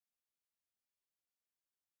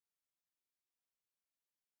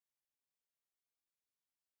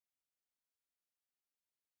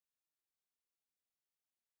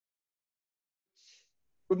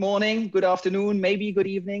good morning, good afternoon, maybe good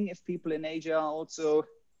evening if people in Asia are also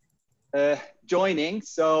joining.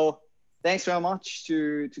 So thanks very much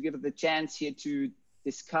to give us the chance here to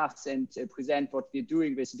discuss and present what we're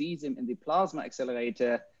doing with VSim in the plasma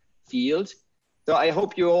accelerator field. So I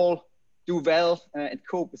hope you all do well and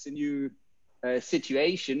cope with the new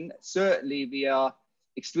situation. Certainly we are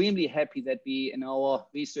extremely happy that we in our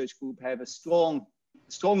research group have a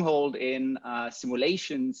stronghold in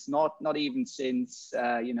simulations, not even since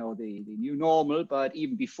you know, the new normal, but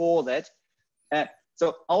even before that.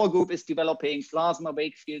 So our group is developing plasma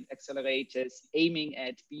wake field accelerators aiming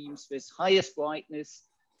at beams with highest brightness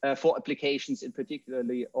for applications in particular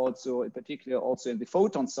also in the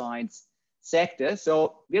photon science sector.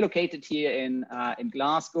 So we're located here in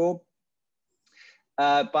Glasgow,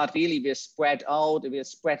 but really we're spread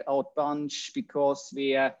out bunch because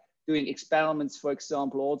we are doing experiments, for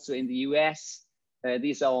example, also in the US.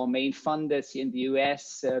 These are our main funders here in the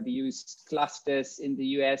US. We use clusters in the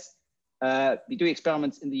US. We do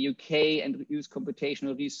experiments in the UK and use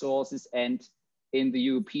computational resources and in the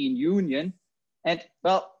European Union. And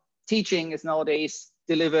well, teaching is nowadays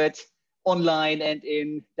delivered online and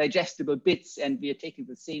in digestible bits. And we are taking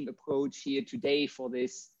the same approach here today for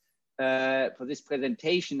this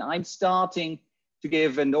presentation. I'm starting to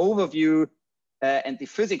give an overview and the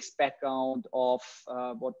physics background of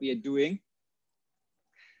what we are doing.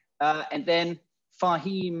 And then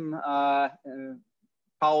Fahim,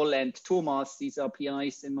 Paul and Thomas, these are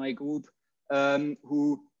PIs in my group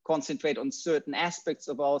who concentrate on certain aspects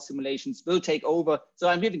of our simulations, will take over. So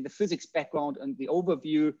I'm giving the physics background and the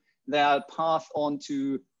overview. Then I'll pass on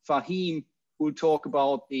to Fahim, who will talk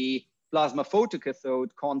about the plasma photocathode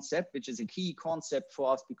concept, which is a key concept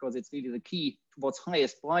for us because it's really the key towards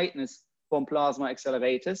highest brightness from plasma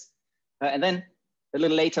accelerators. And then a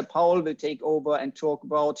little later, Paul will take over and talk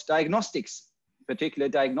about diagnostics, particular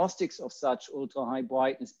diagnostics of such ultra high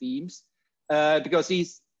brightness beams, because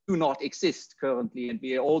these do not exist currently. And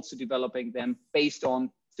we are also developing them based on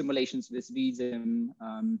simulations with VSim,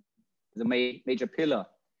 the major pillar.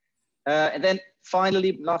 And then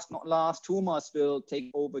finally, last not last, Thomas will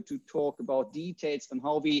take over to talk about details on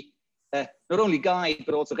how we not only guide,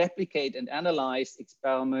 but also replicate and analyze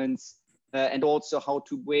experiments, and also how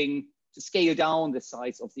to scale down the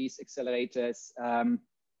size of these accelerators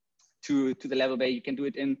to the level where you can do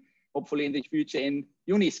it in, hopefully in the future, in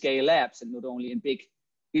uni-scale labs and not only in big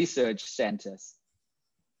research centers.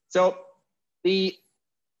 So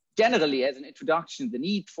generally, as an introduction, the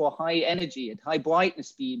need for high energy and high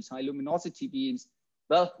brightness beams, high luminosity beams,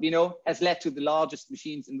 well, we know, has led to the largest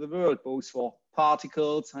machines in the world, both for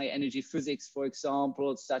particles, high energy physics, for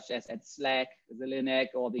example, such as at SLAC, the LINAC,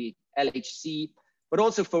 or the LHC, but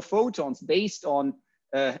also for photons based on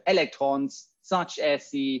electrons, such as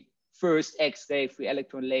the first X-ray free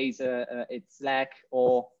electron laser at SLAC,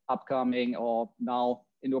 or upcoming or now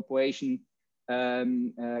in operation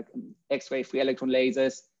X-ray free electron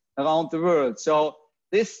lasers around the world. So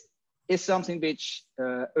this is something which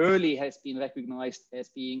early has been recognized as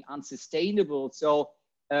being unsustainable. So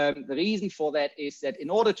the reason for that is that in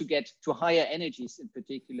order to get to higher energies in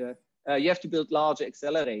particular, you have to build larger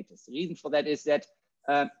accelerators. The reason for that is that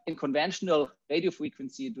in conventional radio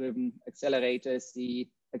frequency driven accelerators, the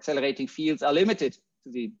accelerating fields are limited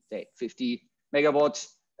to the, say, 50 megavolts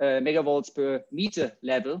per meter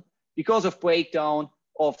level because of breakdown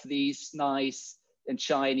of these nice and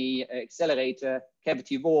shiny accelerator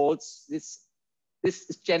cavity walls. This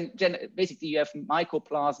is basically you have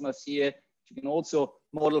microplasmas here. You can also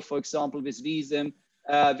model, for example, with VSim,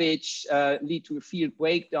 which lead to a field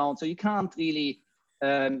breakdown. So you can't really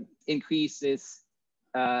increase this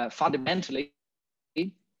fundamentally.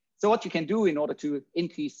 So what you can do in order to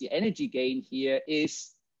increase the energy gain here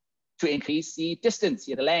is to increase the distance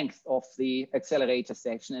here, the length of the accelerator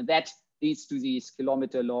section. And that leads to these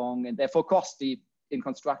kilometer-long and therefore costly in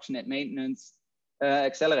construction and maintenance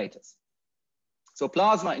accelerators. So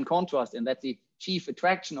plasma, in contrast, and that's the chief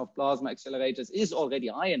attraction of plasma accelerators, is already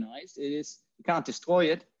ionized. You can't destroy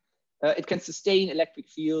it. It can sustain electric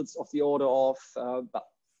fields of the order of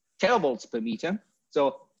teravolts per meter.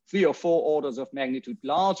 So 3 or 4 orders of magnitude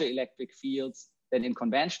larger electric fields than in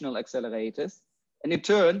conventional accelerators. And in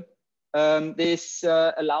turn, this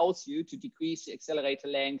allows you to decrease the accelerator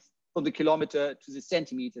length from the kilometer to the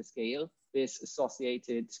centimeter scale with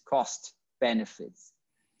associated cost benefits.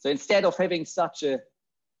 So instead of having such a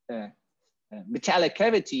metallic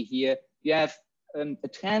cavity here, you have a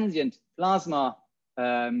transient plasma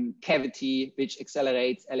cavity which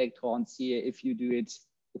accelerates electrons here if you do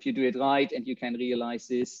it right, and you can realize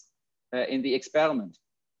this in the experiment.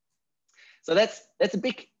 So that's a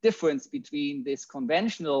big difference between these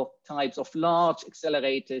conventional types of large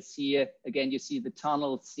accelerators here. Again, you see the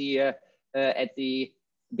tunnels here at the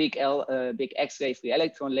big X-ray free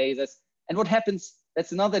electron lasers. And what happens,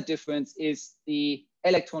 that's another difference, is the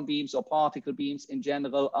electron beams or particle beams in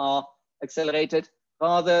general are accelerated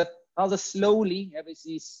rather slowly. We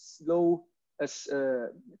see slow,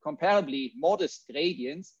 comparably modest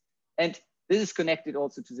gradients. And this is connected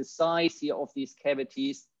also to the size here of these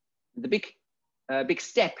cavities. The big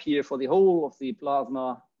step here for the whole of the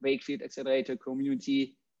plasma wave field accelerator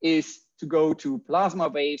community is to go to plasma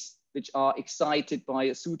waves, which are excited by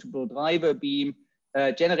a suitable driver beam,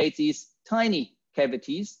 generate these tiny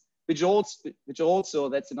cavities, which also,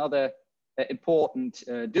 that's another important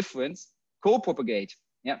difference, co-propagate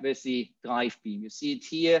with the drive beam. You see it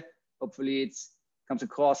here. Hopefully it comes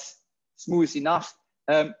across smooth enough.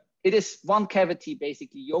 It is one cavity,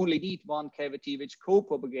 basically. You only need one cavity which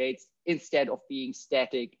co-propagates instead of being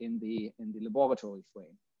static in the laboratory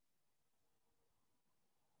frame.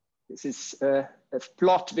 This is a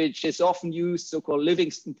plot which is often used, so-called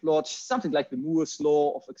Livingston plot, something like the Moore's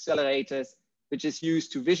law of accelerators, which is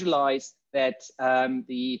used to visualize that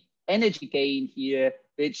the energy gain here,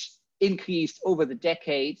 which increased over the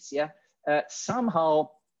decades, somehow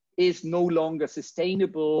is no longer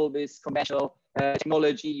sustainable with conventional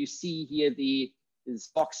technology. You see here this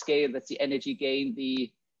box scale, that's the energy gain,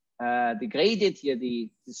 the gradient here, the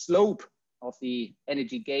slope of the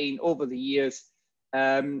energy gain over the years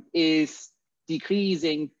is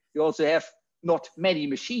decreasing. You also have not many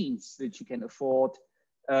machines which you can afford.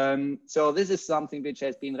 So this is something which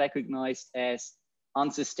has been recognized as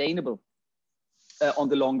unsustainable on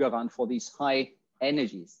the longer run for these high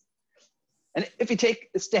energies. And if we take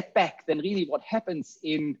a step back, then really what happens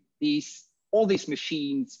in all these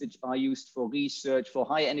machines which are used for research, for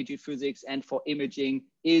high energy physics and for imaging,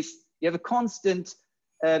 is you have a constant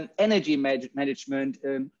energy management,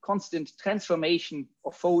 constant transformation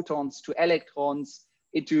of photons to electrons,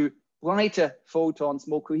 into brighter photons,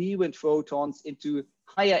 more coherent photons, into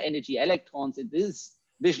higher energy electrons. And this is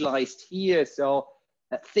visualized here. So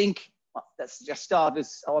let's just start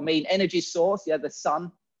with our main energy source. The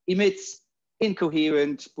sun emits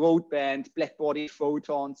incoherent broadband black-body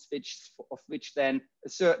photons, of which then a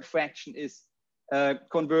certain fraction is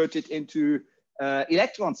converted into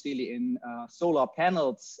electrons, really, in solar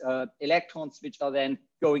panels, electrons which are then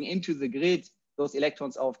going into the grid. Those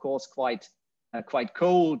electrons are, of course, quite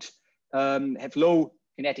cold, have low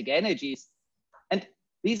kinetic energies. And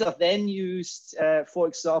these are then used, for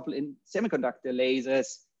example, in semiconductor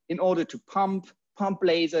lasers in order to pump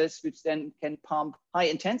lasers, which then can pump high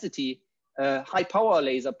intensity, high power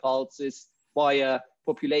laser pulses via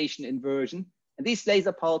population inversion. And these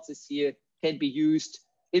laser pulses here can be used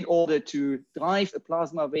in order to drive a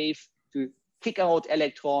plasma wave to kick out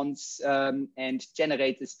electrons and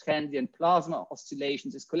generate this transient plasma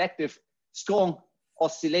oscillations, this collective strong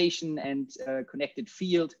oscillation and connected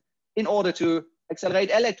field in order to accelerate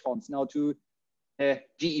electrons now to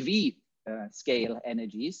GeV scale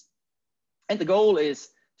energies. And the goal is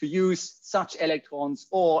to use such electrons,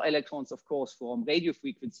 or electrons, of course, from radio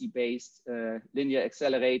frequency based linear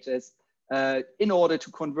accelerators in order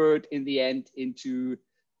to convert in the end into,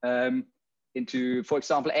 for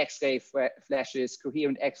example, X-ray flashes,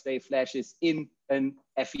 coherent X-ray flashes in an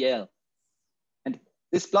FEL. And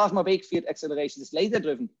this plasma wave field acceleration, this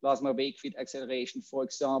laser-driven plasma wave field acceleration, for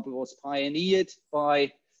example, was pioneered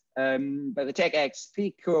by the TechX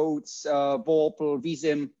peak codes, Vorpal,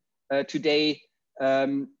 VSim today.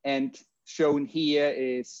 And shown here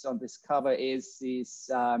is, on this cover, is this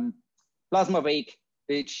plasma wake,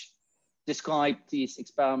 which described these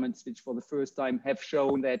experiments, which for the first time have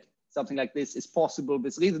shown that something like this is possible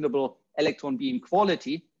with reasonable electron beam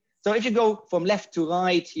quality. So if you go from left to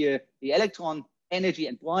right here, the electron energy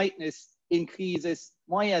and brightness increases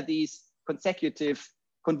via these consecutive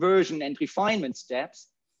conversion and refinement steps.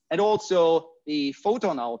 And also the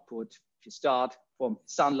photon output, if you start from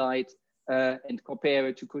sunlight and compare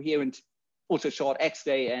it to coherent ultra-short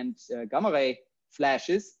X-ray and gamma ray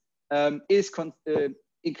flashes, is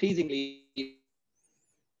increasingly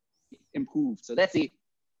improved. So that's the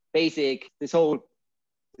basic, this whole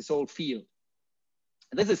field.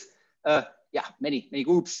 And this is, many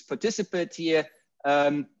groups participate here.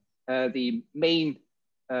 The main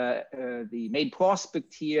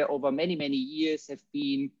prospect here over many years have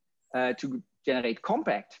been to generate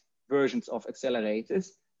compact versions of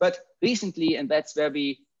accelerators. But recently, and that's where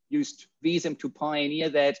we used VSim to pioneer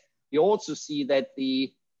that, we also see that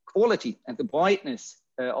the quality and the brightness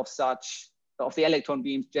of the electron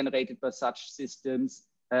beams generated by such systems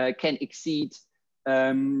can exceed,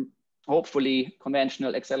 hopefully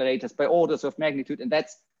conventional accelerators by orders of magnitude. And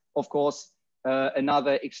that's, of course,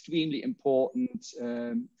 another extremely important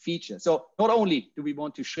feature. So not only do we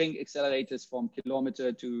want to shrink accelerators from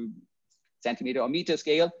kilometer to centimeter or meter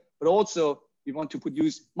scale, but also we want to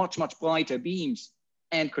produce much, much brighter beams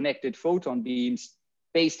and connected photon beams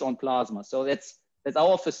based on plasma. So that's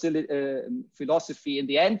our philosophy. In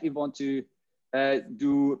the end, we want to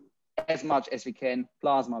do as much as we can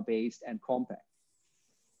plasma-based and compact.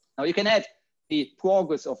 Now you can add the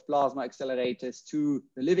progress of plasma accelerators to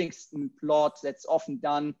the Livingston plot. That's often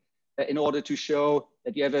done in order to show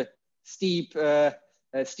that you have a steep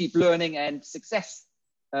learning and success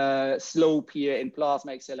slope here in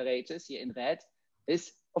plasma accelerators here in red.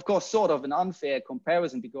 Is of course sort of an unfair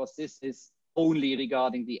comparison because this is only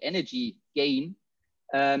regarding the energy gain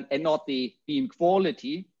and not the beam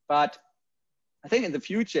quality. But I think in the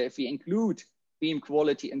future, if we include beam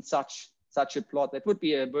quality in such a plot, that would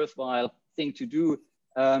be a worthwhile thing to do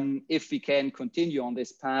if we can continue on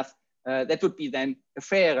this path. That would be then a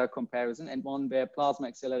fairer comparison and one where plasma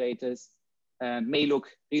accelerators may look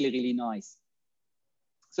really, really nice.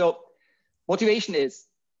 So motivation is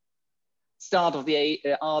start of the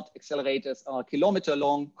art accelerators are kilometer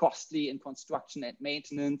long, costly in construction and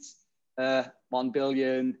maintenance, 1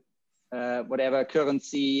 billion, whatever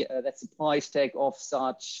currency, that's the price tag of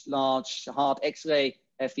such large hard X-ray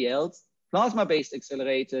FELs. Plasma-based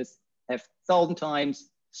accelerators have 1,000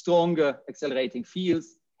 times stronger accelerating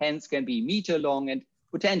fields, hence can be meter long, and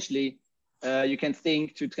potentially you can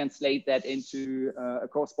think to translate that into a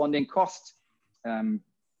corresponding cost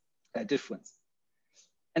difference.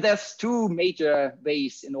 And there's two major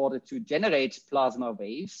ways in order to generate plasma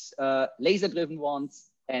waves, laser-driven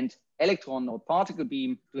ones and electron or particle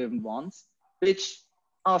beam-driven ones, which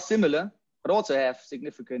are similar, but also have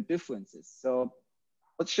significant differences. So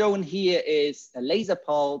what's shown here is a laser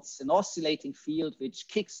pulse, an oscillating field which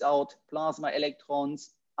kicks out plasma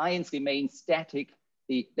electrons. Ions remain static.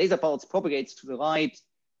 The laser pulse propagates to the right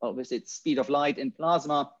with its speed of light in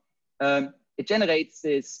plasma. It generates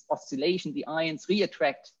this oscillation. The ions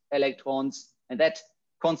re-attract electrons, and that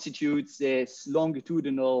constitutes this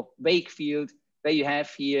longitudinal wake field where you have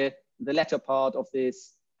here the latter part of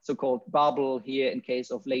this so-called bubble here in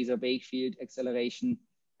case of laser wake field acceleration.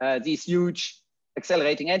 These huge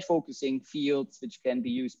accelerating and focusing fields which can be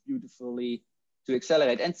used beautifully to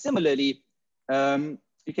accelerate. And similarly,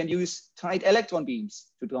 you can use tight electron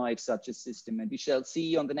beams to drive such a system. And we shall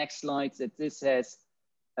see on the next slides that this has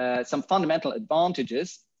some fundamental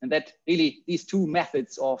advantages, and that really these two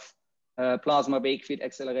methods of plasma wake field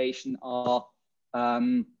acceleration are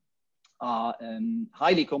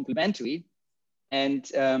highly complementary and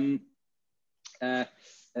can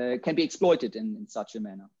be exploited in such a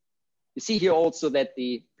manner. You see here also that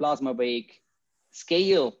the plasma wake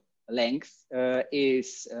scale length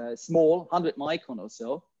is small, 100 micron or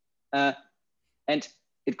so, and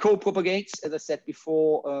it co-propagates, as I said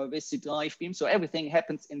before, with the drive beam. So everything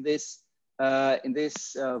happens in this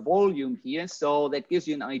volume here. So that gives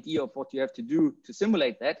you an idea of what you have to do to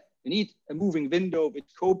simulate that. You need a moving window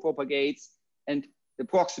which co-propagates, and the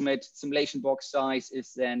approximate simulation box size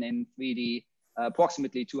is then in 3D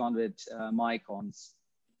approximately 200 microns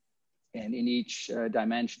and in each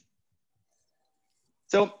dimension.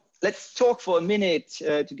 So let's talk for a minute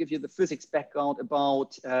to give you the physics background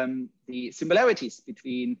about the similarities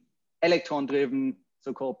between electron-driven,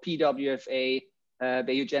 so-called PWFA,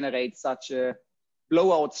 where you generate such a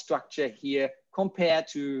blowout structure here, compared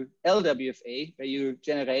to LWFA, where you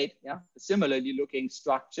generate a similarly looking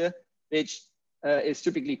structure, which is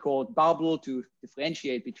typically called bubble to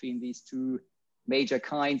differentiate between these two major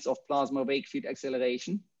kinds of plasma wake field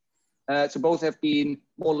acceleration. So both have been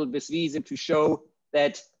modeled with VSim to show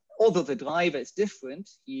that although the driver is different,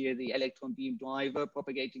 here the electron beam driver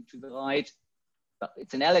propagating to the right, but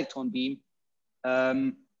it's an electron beam,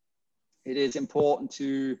 it is important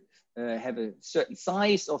to have a certain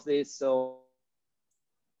size of this. So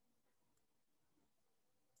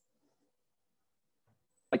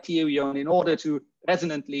criterion in order to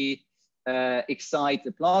resonantly excite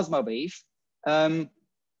the plasma wave. And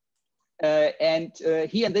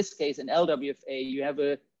here in this case, in LWFA, you have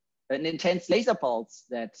an intense laser pulse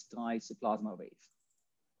that drives the plasma wave.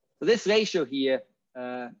 So this ratio here,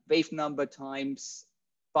 wave number times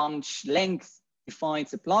bunch length,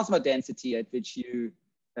 defines the plasma density at which you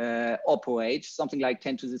operate, something like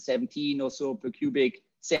 10 to the 17 or so per cubic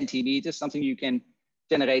centimeter, something you can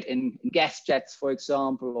generate in gas jets, for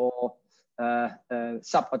example, or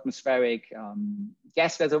subatmospheric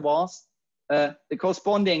gas reservoirs. The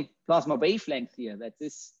corresponding plasma wavelength here, that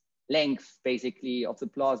this length basically of the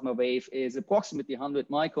plasma wave is approximately 100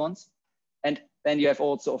 microns. And then you have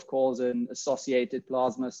also, of course, an associated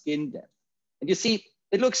plasma skin depth. And you see,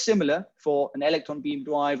 it looks similar for an electron beam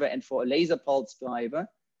driver and for a laser pulse driver.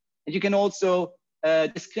 And you can also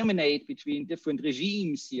discriminate between different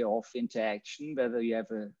regimes here of interaction, whether you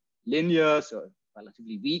have a linear, so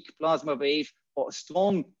relatively weak plasma wave, or a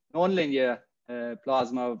strong nonlinear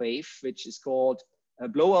plasma wave, which is called a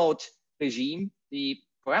blowout regime. The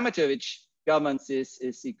parameter which governs this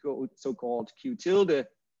is the so-called Q tilde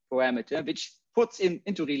parameter, which puts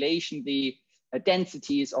into relation the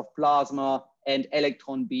densities of plasma and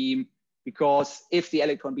electron beam, because if the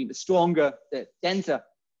electron beam is stronger, the denser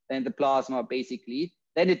than the plasma basically,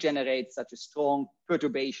 then it generates such a strong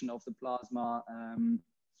perturbation of the plasma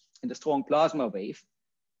in the strong plasma wave.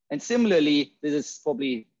 And similarly, this is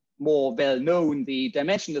probably more well known, the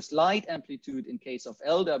dimensionless light amplitude in case of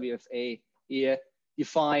LWFA here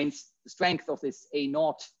defines the strength of this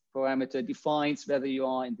A0 parameter, defines whether you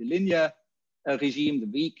are in the linear regime,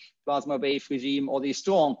 the weak plasma wave regime, or the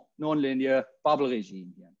strong nonlinear bubble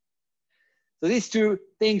regime here. So these two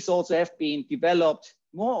things also have been developed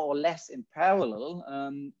more or less in parallel,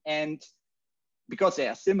 and because they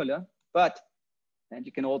are similar, and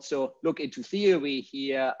you can also look into theory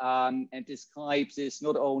here and describe this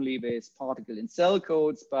not only with particle and cell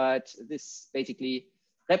codes, but this basically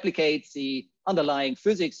replicates the underlying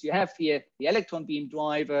physics. You have here the electron beam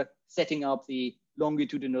driver setting up the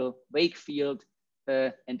longitudinal wake field,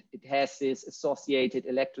 and it has this associated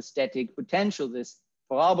electrostatic potential, this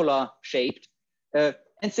parabola shaped. And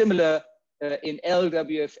similar in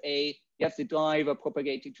LWFA, you have the driver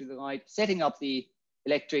propagating to the right, setting up the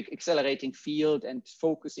electric accelerating field and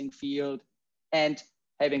focusing field, and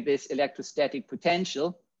having this electrostatic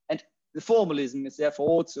potential. And the formalism is therefore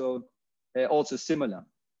also similar.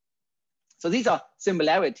 So these are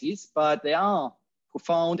similarities, but there are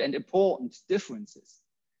profound and important differences.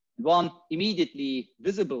 One immediately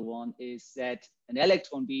visible one is that an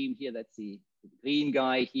electron beam here, that's the green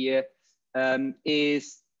guy here,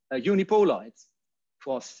 is unipolar. It's of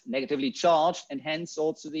course negatively charged, and hence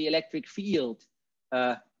also the electric field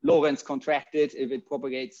Lorentz contracted, if it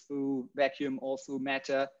propagates through vacuum or through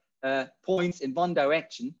matter, points in one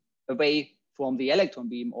direction away from the electron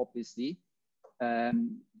beam, obviously.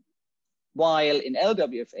 While in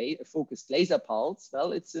LWFA, a focused laser pulse,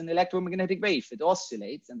 well, it's an electromagnetic wave. It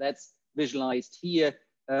oscillates, and that's visualized here.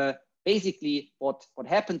 Basically, what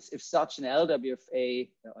happens if such an LWFA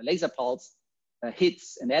laser pulse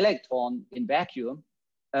hits an electron in vacuum,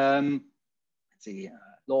 it's the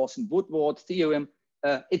Lawson-Woodward theorem,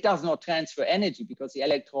 it does not transfer energy because the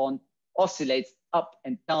electron oscillates up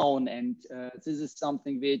and down. And this is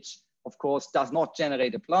something which, of course, does not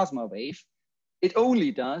generate a plasma wave. It only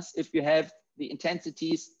does if you have the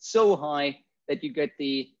intensities so high that you get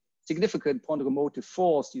the significant ponderomotive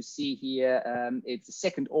force you see here. It's a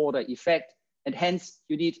second order effect. And hence,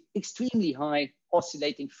 you need extremely high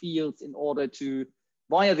oscillating fields in order to,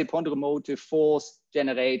 via the ponderomotive force,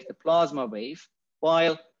 generate a plasma wave.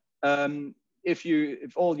 While if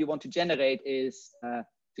all you want to generate is to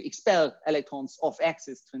expel electrons off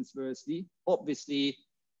axis transversely, obviously,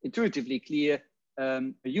 intuitively clear, a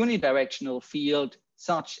unidirectional field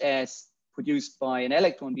such as produced by an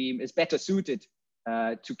electron beam is better suited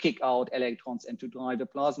to kick out electrons and to drive a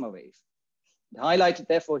plasma wave. Highlighted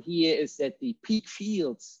therefore here is that the peak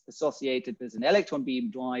fields associated with an electron beam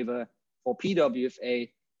driver for PWFA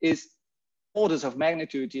is orders of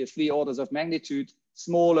magnitude, here 3 orders of magnitude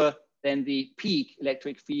smaller than the peak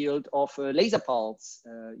electric field of a laser pulse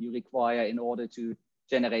you require in order to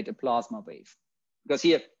generate a plasma wave. Because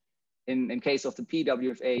here, in case of the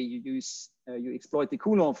PWFA, you exploit the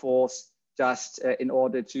Coulomb force just in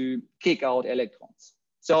order to kick out electrons.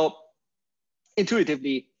 So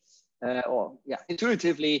intuitively,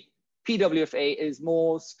 PWFA is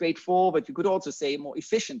more straightforward. You could also say more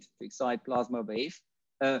efficient to excite plasma wave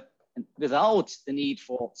and without the need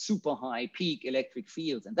for super high peak electric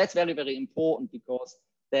fields. And that's very, very important because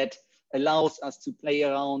that allows us to play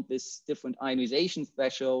around with different ionization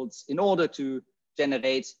thresholds in order to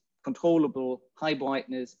generate controllable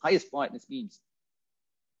highest brightness beams.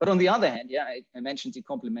 But on the other hand, I mentioned the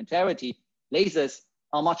complementarity. Lasers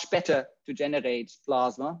are much better to generate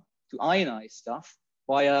plasma, to ionize stuff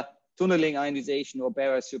via tunneling ionization or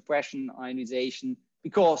barrier suppression ionization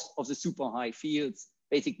because of the super high fields.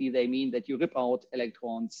 Basically, they mean that you rip out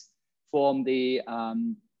electrons from the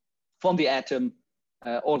atom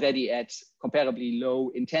already at comparably low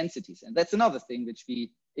intensities. And that's another thing which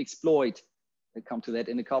we exploit. We'll come to that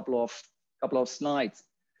in a couple of slides.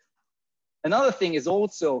 Another thing is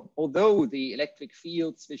also, although the electric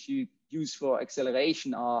fields which you use for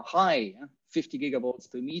acceleration are high, 50 gigavolts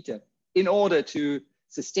per meter, in order to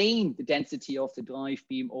sustain the density of the drive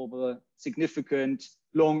beam over a significant,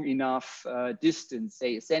 long enough distance,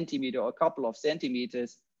 say a centimeter or a couple of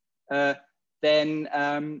centimeters,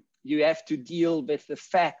 then you have to deal with the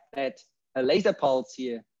fact that a laser pulse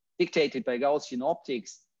here, dictated by Gaussian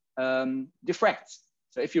optics, diffracts.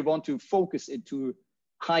 So if you want to focus it to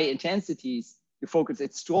high intensities, you focus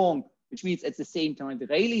it strong, which means at the same time the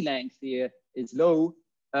Rayleigh length here is low,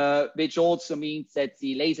 which also means that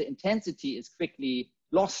the laser intensity is quickly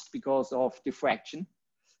lost because of diffraction.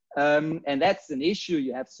 And that's an issue.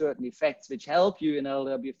 You have certain effects which help you in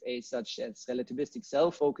LWFA, such as relativistic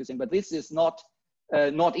self-focusing, but this is not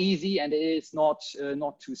easy, and it is not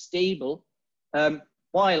too stable.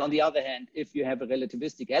 While on the other hand, if you have a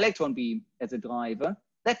relativistic electron beam as a driver,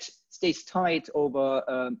 that stays tight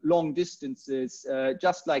over long distances,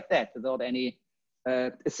 just like that, without any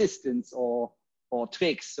assistance or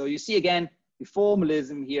tricks. So you see again the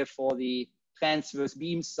formalism here for the transverse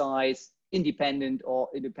beam size, independence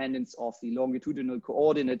of the longitudinal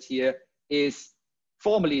coordinate here, is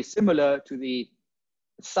formally similar to the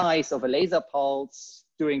size of a laser pulse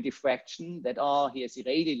during diffraction. That R here is the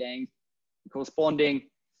Rayleigh length. The corresponding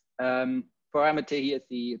parameter here is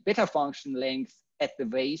the beta function length at the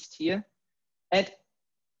waist here. And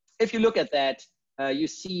if you look at that, you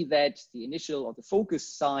see that the initial or the focus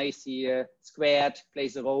size here squared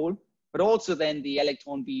plays a role, but also then the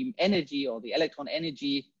electron beam energy or the electron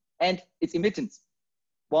energy and its emittance.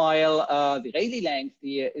 While the Rayleigh length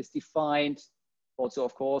here is defined also,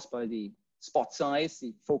 of course, by the spot size,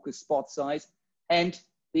 the focus spot size, and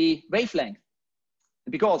the wavelength.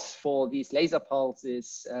 Because for these laser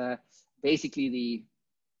pulses, basically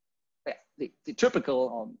the typical,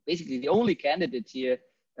 or basically the only candidate here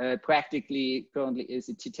practically currently is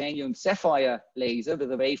a titanium sapphire laser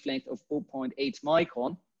with a wavelength of 0.8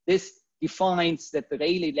 micron. This defines that the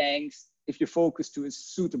Rayleigh length, if you focus to a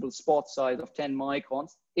suitable spot size of 10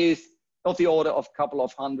 microns, is of the order of a couple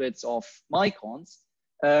of hundreds of microns,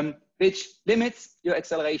 which limits your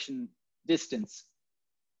acceleration distance.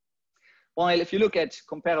 While if you look at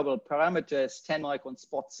comparable parameters, 10 micron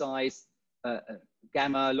spot size,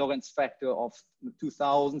 gamma Lorentz factor of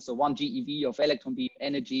 2000, so 1 GeV of electron beam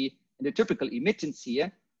energy, and the typical emittance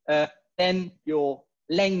here, then your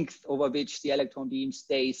length over which the electron beam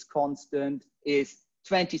stays constant is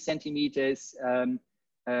 20 centimeters,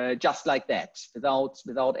 just like that,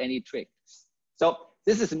 without any tricks. So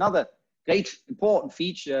this is another great important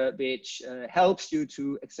feature which helps you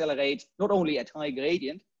to accelerate not only at high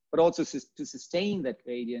gradient, but also to sustain that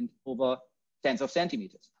gradient over tens of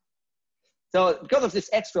centimeters. So because of this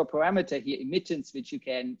extra parameter here, emittance, which you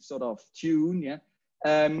can sort of tune, yeah,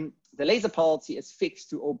 the laser pulse here is fixed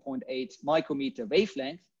to 0.8 micrometer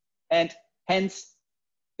wavelength, and hence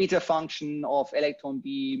beta function of electron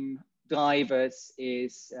beam drivers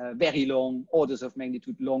is very long, orders of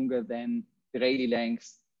magnitude longer than the Rayleigh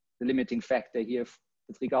length, the limiting factor here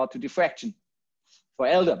with regard to diffraction for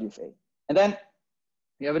LWFA. And then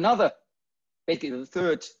we have another, basically the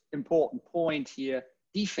third important point here,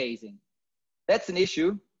 dephasing. That's an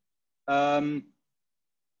issue.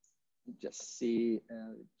 Just see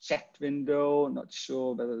chat window, not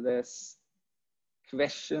sure whether there's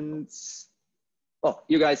questions. Oh,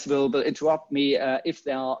 you guys will interrupt me if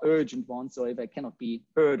there are urgent ones or if I cannot be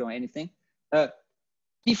heard or anything.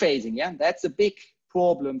 Dephasing, yeah, that's a big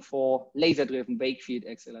problem for laser-driven wake field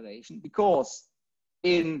acceleration, because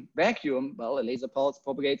in vacuum, well, a laser pulse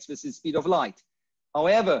propagates with the speed of light.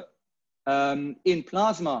 However, in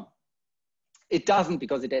plasma, it doesn't,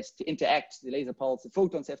 because it has to interact, the laser pulse, the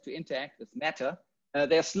photons have to interact with matter.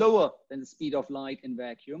 They're slower than the speed of light in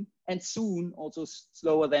vacuum, and soon also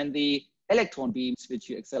slower than the electron beams which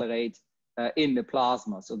you accelerate in the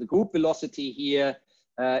plasma. So the group velocity here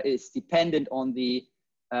is dependent on the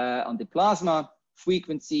plasma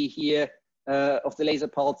frequency here of the laser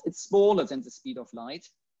pulse. It's smaller than the speed of light.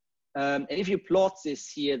 And if you plot this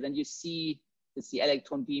here, then you see it's the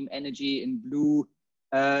electron beam energy in blue,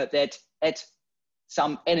 that at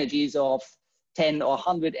some energies of 10 or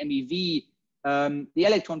 100 MeV, the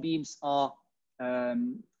electron beams are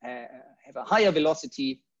have a higher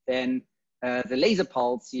velocity than the laser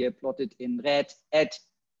pulse here plotted in red at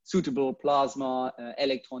suitable plasma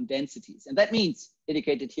electron densities. And that means,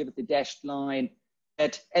 indicated here with the dashed line,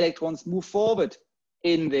 that electrons move forward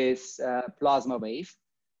in this plasma wave.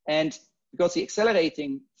 And because the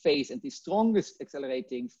accelerating phase and the strongest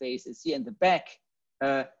accelerating phase is here in the back,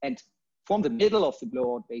 and from the middle of the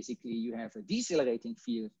blowout, basically, you have a decelerating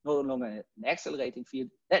field, no longer an accelerating field.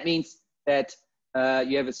 That means that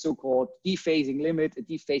you have a so-called dephasing limit, a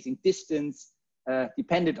dephasing distance,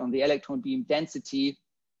 dependent on the electron beam density.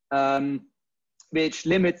 which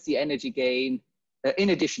limits the energy gain in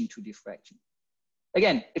addition to diffraction.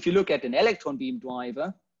 Again, if you look at an electron beam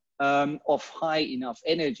driver of high enough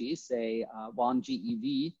energy, say 1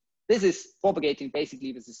 GeV, this is propagating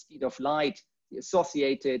basically with the speed of light. The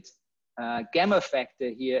associated gamma factor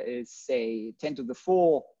here is, say, 10 to the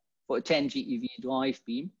 4 for a 10 GeV drive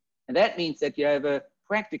beam. And that means that you have a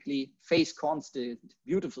practically phase constant,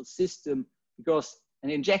 beautiful system, because an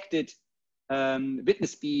injected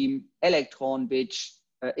witness beam electron, which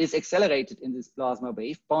is accelerated in this plasma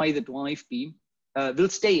wave by the drive beam, will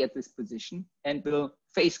stay at this position and will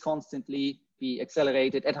phase constantly be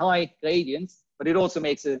accelerated at high gradients. But it also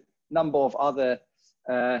makes a number of other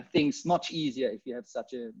things much easier if you have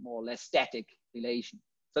such a more or less static relation.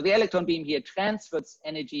 So the electron beam here transfers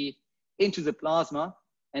energy into the plasma,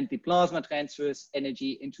 and the plasma transfers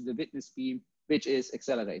energy into the witness beam, which is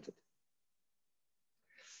accelerated.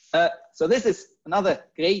 So this is another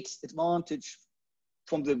great advantage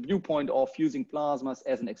from the viewpoint of using plasmas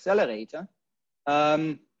as an accelerator.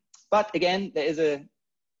 But again, there is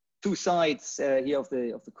two sides here of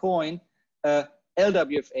the coin.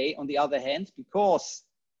 LWFA, on the other hand, because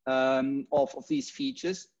of these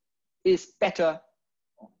features, is better,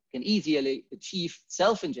 can easily achieve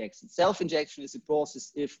self-injection. Self-injection is a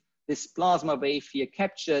process if this plasma wave here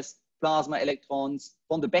captures plasma electrons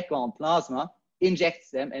from the background plasma, injects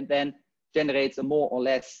them, and then generates a more or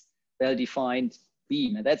less well-defined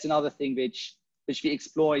beam. And that's another thing which we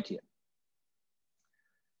exploit here.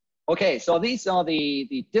 Okay, so these are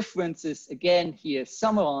the differences again here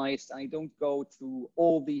summarized. I don't go through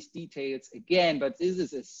all these details again, but this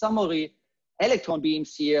is a summary. Electron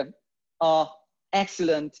beams here are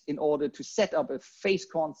excellent in order to set up a phase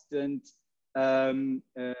constant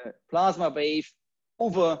plasma wave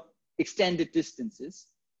over extended distances,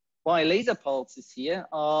 while laser pulses here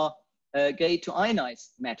are great to ionize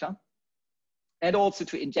matter and also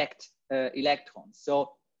to inject electrons.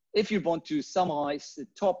 So if you want to summarize the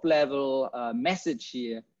top level message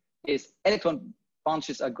here, is electron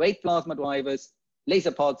bunches are great plasma drivers,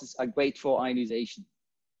 laser pulses are great for ionization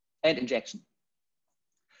and injection.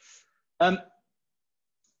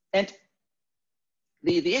 And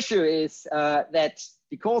the issue is that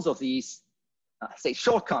because of these, say,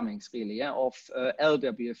 shortcomings really of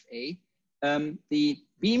LWFA, the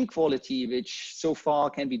beam quality which so far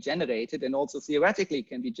can be generated and also theoretically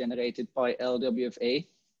can be generated by LWFA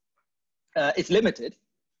is limited.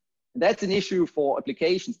 And that's an issue for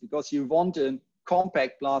applications because you want a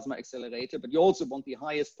compact plasma accelerator, but you also want the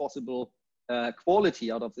highest possible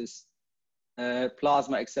quality out of this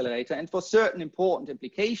plasma accelerator. And for certain important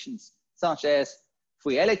applications, such as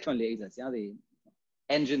free electron lasers, the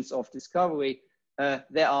engines of discovery,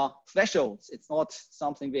 there are thresholds. It's not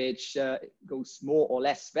something which goes more or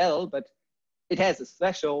less well, but it has a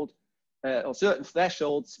threshold or certain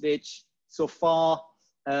thresholds which so far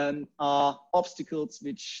are obstacles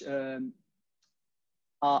which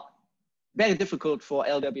are very difficult for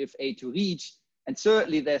LWFA to reach. And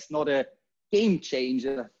certainly there's not a game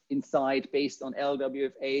changer inside based on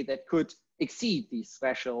LWFA that could exceed these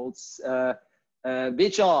thresholds,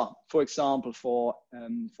 which are, for example, for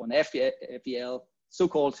an FEL,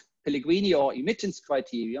 so-called Pellegrini or emittance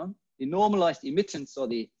criterion. The normalized emittance, or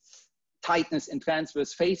the tightness and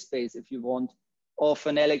transverse phase space, if you want, of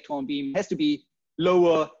an electron beam has to be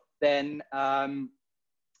lower than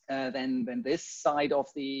this side of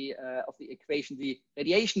the equation, the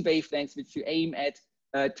radiation wavelengths which you aim at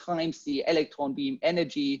times the electron beam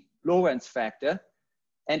energy Lorentz factor.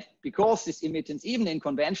 And because this emittance, even in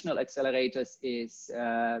conventional accelerators, is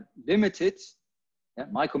limited,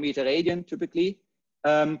 micrometer radian typically,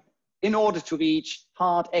 in order to reach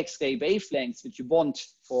hard X-ray wavelengths, which you want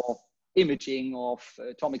for imaging of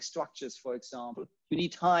atomic structures, for example, you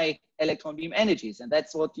need high electron beam energies. And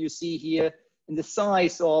that's what you see here in the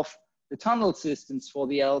size of the tunnel systems for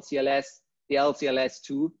the LCLS, the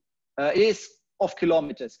LCLS2. It is of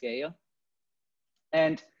kilometer scale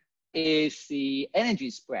and is the energy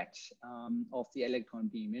spread of the electron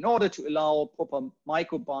beam. In order to allow proper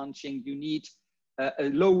micro bunching, you need a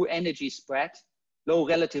low energy spread, low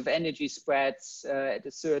relative energy spreads at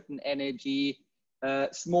a certain energy,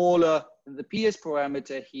 smaller than the Pierce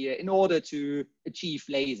parameter here in order to achieve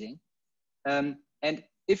lasing. And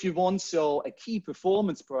if you want so a key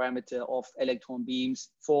performance parameter of electron beams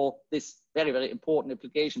for this very, very important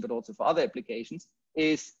application, but also for other applications,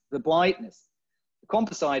 is the brightness. The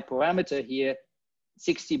composite parameter here,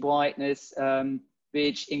 60 brightness,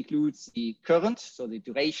 which includes the current, so the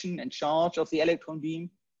duration and charge of the electron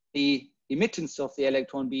beam, the emittance of the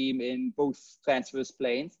electron beam in both transverse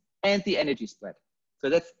planes, and the energy spread. So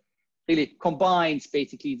that's really combines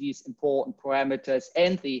basically these important parameters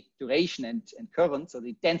and the duration and current, so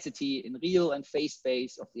the density in real and phase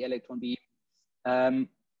space of the electron beam.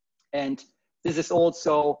 And this is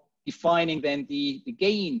also defining then the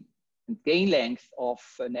gain length of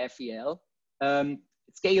an FEL.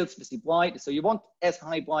 It scales with the brightness, so you want as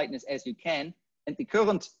high brightness as you can, and the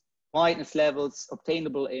current brightness levels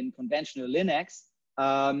obtainable in conventional LINACs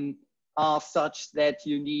are such that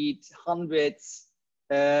you need hundreds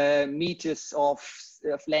meters of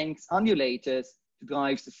length annulators to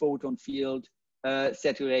drive the photon field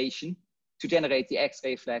saturation to generate the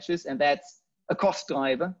X-ray flashes, and that's a cost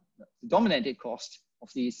driver, the dominant cost of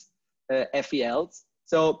these FELs.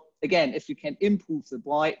 So again, if you can improve the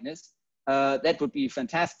brightness, that would be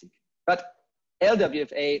fantastic. But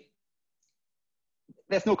LWFA,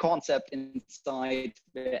 there's no concept inside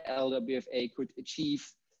where LWFA could achieve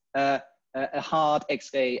a hard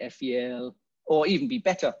X-ray FEL or even be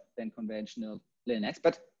better than conventional LINACs.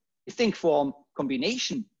 But you think from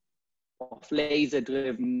combination of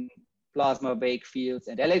laser-driven plasma wake fields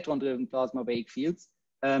and electron-driven plasma wake fields,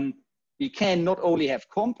 we can not only have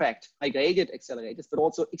compact high gradient accelerators, but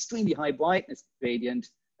also extremely high brightness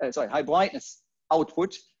high brightness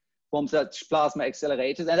output from such plasma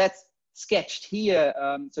accelerators. And that's sketched here.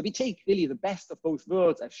 So we take really the best of both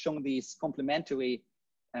worlds. I've shown these complementary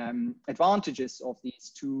advantages of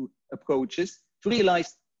these two approaches to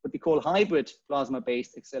realize what we call hybrid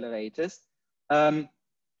plasma-based accelerators,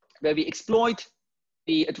 where we exploit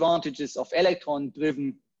the advantages of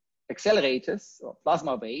electron-driven accelerators or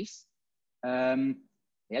plasma waves. The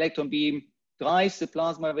electron beam drives the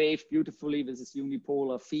plasma wave beautifully with this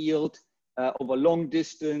unipolar field over long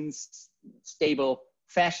distance, stable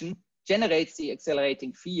fashion, generates the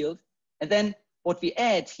accelerating field. And then what we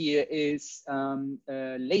add here is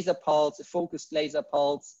a laser pulse, a focused laser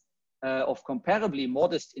pulse of comparably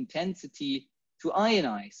modest intensity to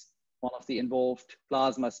ionize one of the involved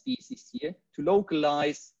plasma species here, to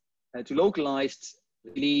localized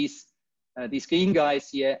release these green guys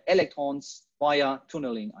here, electrons via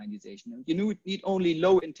tunneling ionization. You need only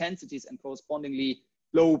low intensities and correspondingly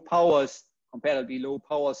low powers, comparably low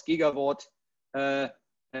powers, gigawatt,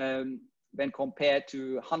 when compared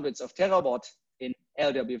to hundreds of terawatt in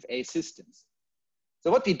LWFA systems. So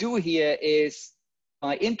what we do here is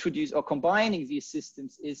by combining these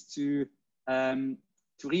systems is to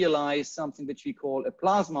realize something which we call a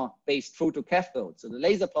plasma-based photocathode. So the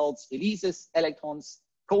laser pulse releases electrons,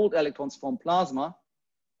 cold electrons from plasma.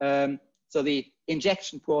 So the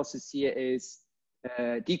injection process here is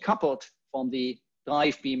decoupled from the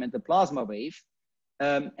drive beam and the plasma wave.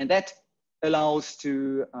 And that allows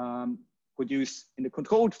to produce in a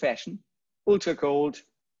controlled fashion, ultra cold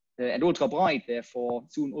and ultra bright, therefore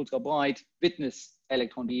soon ultra bright witness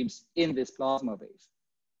electron beams in this plasma wave.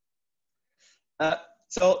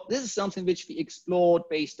 So this is something which we explored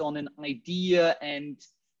based on an idea, and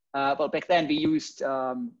well, back then we used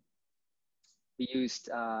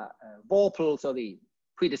Vorpal, so the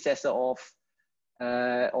predecessor of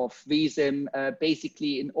VSim,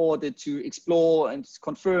 basically in order to explore and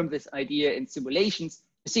confirm this idea in simulations.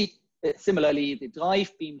 You see, similarly, the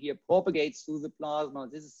drive beam here propagates through the plasma.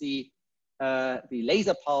 This is the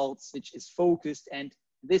laser pulse, which is focused, and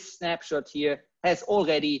this snapshot here has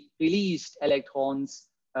already released electrons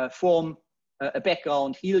from a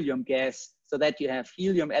background helium gas, so that you have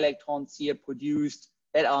helium electrons here produced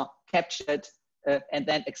that are captured and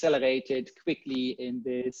then accelerated quickly in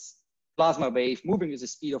this plasma wave, moving with the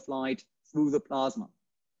speed of light through the plasma.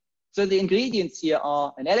 So the ingredients here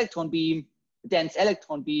are an electron beam, a dense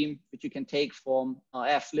electron beam, which you can take from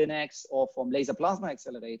RF LINACs or from laser plasma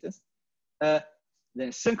accelerators.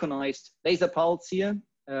 The synchronized laser pulse here,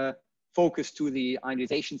 focused to the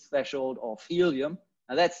ionization threshold of helium.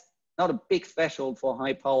 Now that's not a big threshold for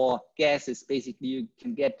high power gases. Basically, you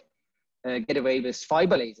can get away with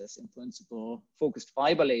fiber lasers in principle, focused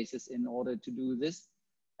fiber lasers in order to do this.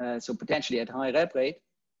 So potentially at high rep rate.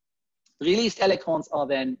 The released electrons are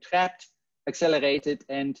then trapped, accelerated,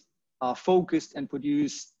 and are focused and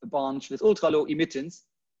produce a bunch with ultra low emittance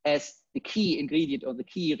as the key ingredient or the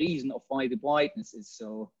key reason of why the brightness is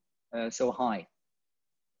so high.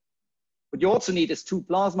 What you also need is two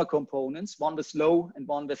plasma components, one with low and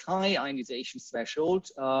one with high ionization threshold.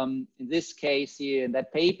 In this case here, in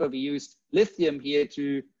that paper, we used lithium here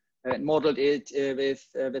to modeled it with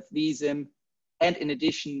VSim, and in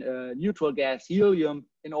addition, neutral gas helium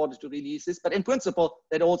in order to release this. But in principle,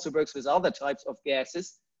 that also works with other types of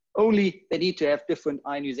gases, only they need to have different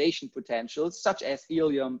ionization potentials, such as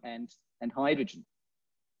helium and hydrogen.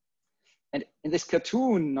 And in this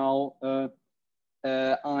cartoon now,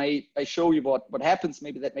 I show you what happens.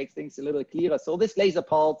 Maybe that makes things a little clearer. So this laser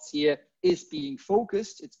pulse here is being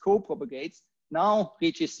focused. It co-propagates, now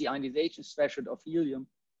reaches the ionization threshold of helium,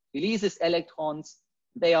 releases electrons.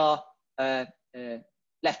 They are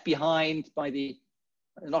left behind by the,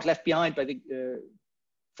 not left behind by the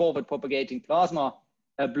forward propagating plasma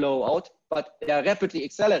blowout, but they are rapidly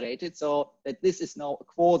accelerated so that this is now a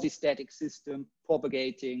quasi-static system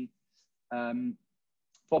propagating in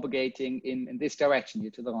this direction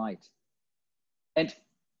here to the right. And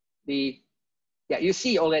you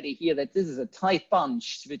see already here that this is a tight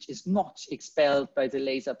bunch which is not expelled by the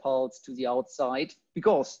laser pulse to the outside,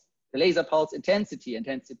 because the laser pulse intensity and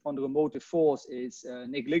hence the ponderomotive force is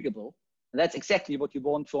negligible. And that's exactly what you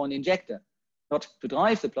want for an injector. Not to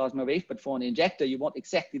drive the plasma wave, but for an injector, you want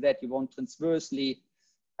exactly that. You want transversely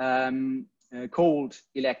cold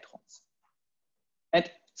electrons. And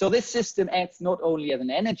so this system acts not only as an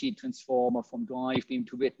energy transformer from drive beam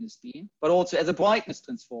to witness beam, but also as a brightness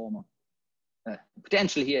transformer. The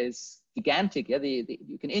potential here is gigantic. Yeah?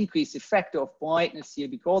 You can increase the factor of brightness here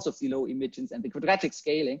because of the low emittance and the quadratic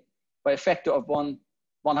scaling by a factor of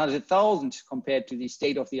 100,000 compared to the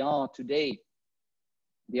state of the art today.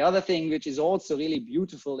 The other thing which is also really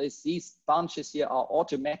beautiful is these bunches here are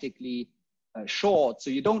automatically short. So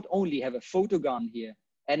you don't only have a photogun here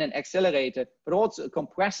and an accelerator, but also a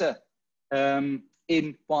compressor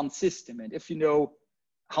in one system. And if you know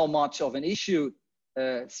how much of an issue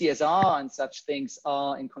CSR and such things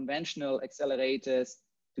are in conventional accelerators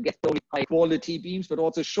to get only high quality beams, but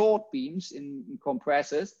also short beams in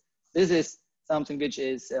compressors, this is something which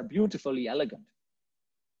is beautifully elegant.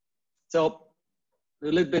 So a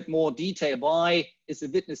little bit more detail. Why is the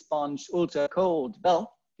witness bunch ultra cold?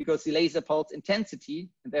 Well, because the laser pulse intensity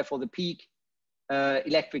and therefore the peak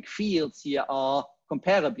electric fields here are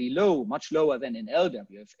comparably low, much lower than in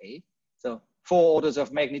LWFA. So 4 orders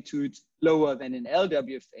of magnitude lower than in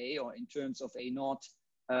LWFA, or in terms of A0.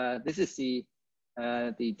 This is the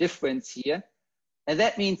difference here. And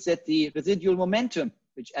that means that the residual momentum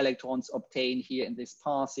which electrons obtain here in this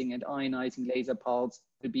passing and ionizing laser pulse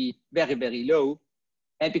will be very, very low.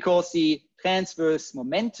 And because the transverse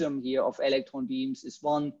momentum here of electron beams is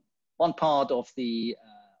one part of the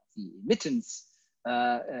emittance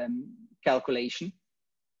calculation,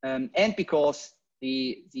 and because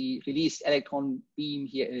the released electron beam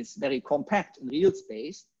here is very compact in real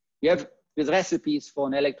space, we have with recipes for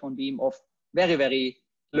an electron beam of very, very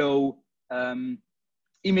low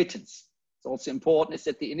emittance. It's also important is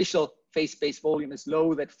that the initial phase space volume is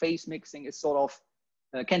low, that phase mixing is sort of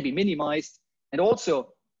can be minimized. And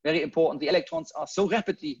also, very important, the electrons are so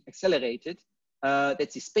rapidly accelerated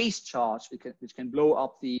that the space charge, which can blow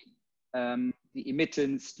up the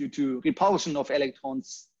emittance due to repulsion of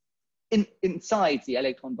electrons inside the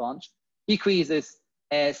electron bunch, decreases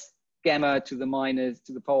as gamma to the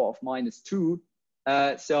power of -2.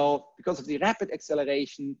 So because of the rapid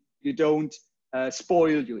acceleration, you don't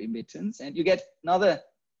spoil your emittance, and you get another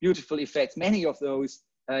beautiful effects. Many of those,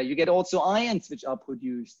 you get also ions which are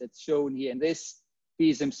produced. That's shown here in this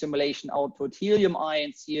VSim simulation output. Helium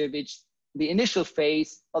ions here, which in the initial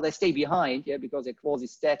phase, well, they stay behind, yeah, because they're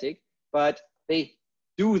quasi-static, but they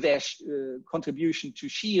do their contribution to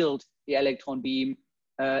shield the electron beam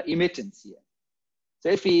emittance here. So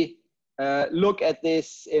if we look at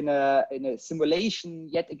this in a simulation,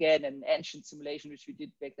 yet again, an ancient simulation which we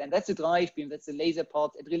did back then, that's a drive beam, that's a laser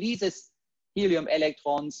pulse. It releases helium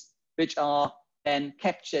electrons, which are then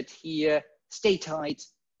captured here, stay tight,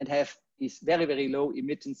 and have these very, very low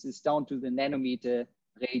emittances down to the nanometer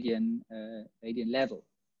radian level.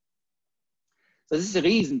 So this is the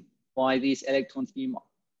reason why these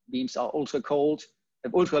beams are ultra cold,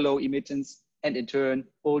 have ultra low emittance, and in turn,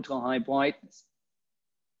 ultra high brightness.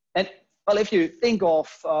 And well, if you think of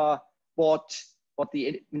what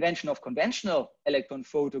the invention of conventional electron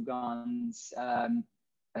photoguns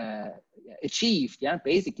achieved, yeah,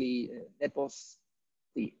 basically that was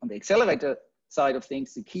on the accelerator side of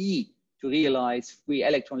things, the key to realize free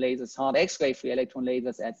electron lasers, hard X-ray free electron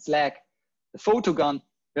lasers at SLAC. The photogun,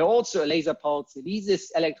 where also a laser pulse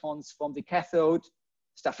releases electrons from the cathode,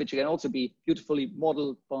 stuff which can also be beautifully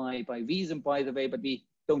modeled by VSim, by the way, but we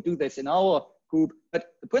don't do this in our group.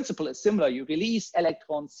 But the principle is similar. You release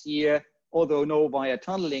electrons here, although no via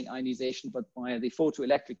tunneling ionization, but via the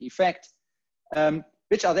photoelectric effect,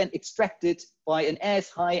 which are then extracted by an as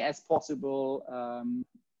high as possible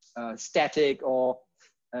static or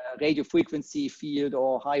radio frequency field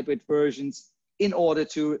or hybrid versions in order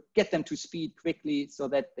to get them to speed quickly so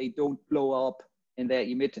that they don't blow up in their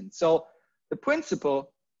emittance. So the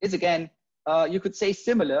principle is, again, you could say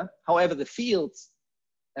similar. However, the fields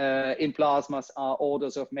in plasmas are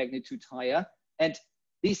orders of magnitude higher. And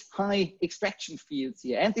these high extraction fields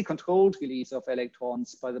here and the controlled release of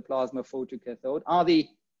electrons by the plasma photocathode are the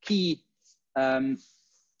key,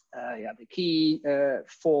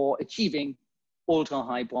 for achieving ultra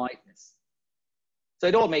high brightness. So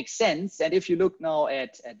it all makes sense. And if you look now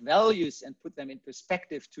at values and put them in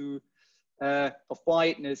perspective of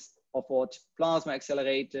brightness of what plasma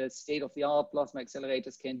accelerators, state-of-the-art plasma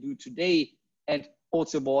accelerators can do today, and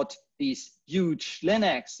also what these huge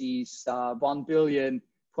LINACs, these 1 billion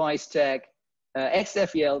price tag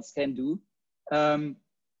XFELs can do, then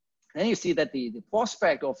you see that the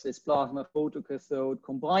prospect of this plasma photocathode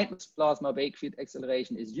combined with plasma wake field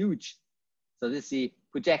acceleration is huge. So this is the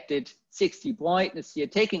projected 60 brightness here,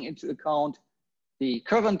 taking into account the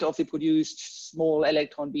current of the produced small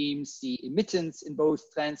electron beams, the emittance in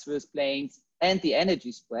both transverse planes, and the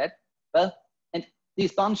energy spread. Well, and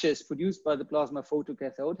these bunches produced by the plasma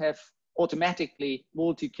photocathode have automatically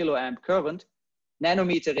multi-kiloamp current,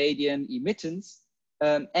 nanometer radian emittance,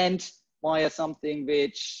 and via something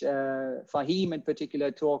which Fahim in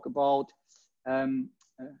particular talk about,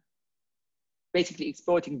 basically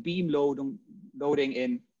exploiting beam loading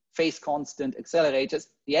in phase constant accelerators,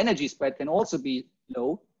 the energy spread can also be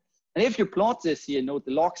low. And if you plot this here, note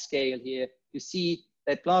the log scale here, you see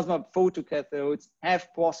that plasma photocathodes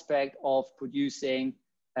have prospect of producing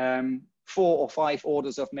 4 or 5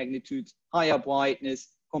 orders of magnitude higher brightness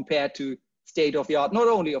compared to state-of-the-art, not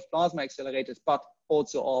only of plasma accelerators, but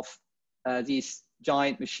also of these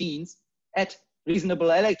giant machines at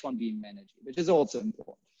reasonable electron beam energy, which is also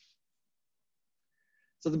important.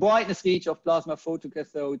 So the brightness reach of plasma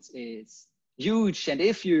photocathodes is huge. And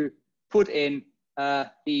if you put in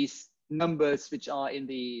these numbers, which are in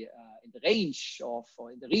the range of,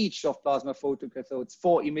 or in the reach of plasma photocathodes,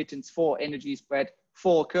 4 emittance, 4 energy spread,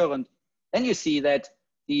 4 current, then you see that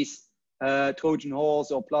these Trojan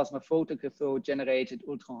horse or plasma photocathode generated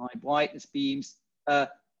ultra high brightness beams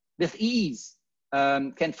with ease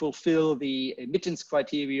can fulfill the emittance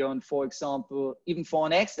criterion, for example, even for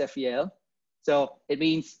an XFEL. So it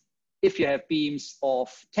means if you have beams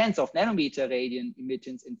of tens of nanometer radian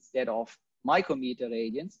emittance instead of micrometer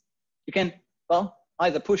radians, you can, well,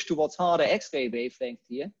 either push towards harder X-ray wavelength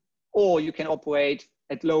here, or you can operate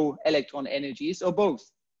at low electron energies, or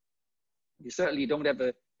both. You certainly don't have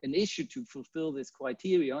an issue to fulfill this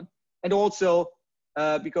criterion. And also,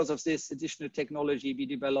 because of this additional technology we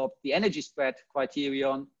developed, the energy spread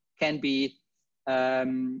criterion can be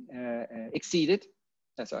exceeded.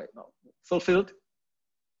 Fulfilled.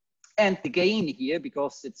 And the gain here,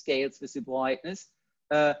 because it scales with the brightness,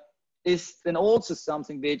 is then also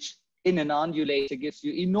something which in an undulator gives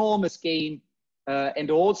you enormous gain,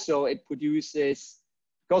 and also it produces,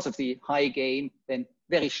 because of the high gain, then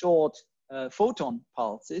very short photon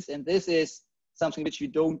pulses. And this is something which we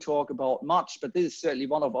don't talk about much, but this is certainly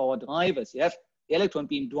one of our drivers. You have the electron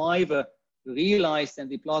beam driver realized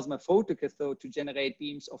and the plasma photocathode to generate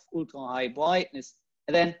beams of ultra high brightness.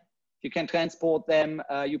 And then you can transport them,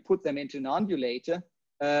 you put them into an undulator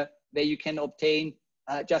where you can obtain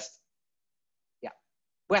just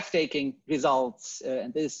breathtaking results.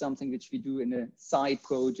 And this is something which we do in a side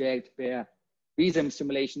project where VSim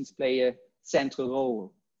simulations play a central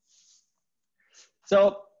role.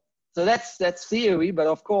 So that's theory, but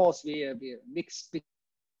of course we mix.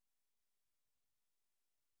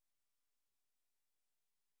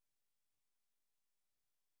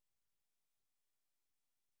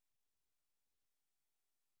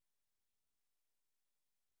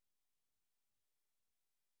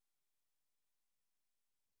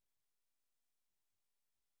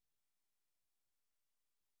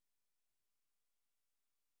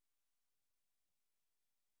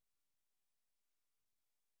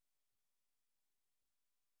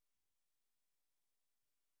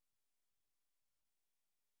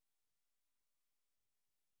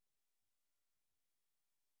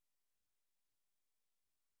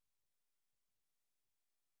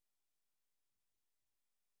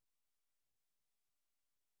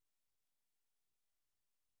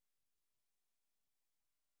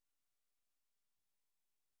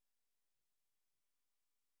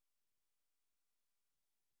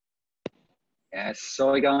 Yes,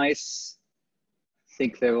 sorry guys. I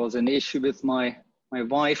think there was an issue with my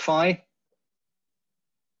Wi-Fi.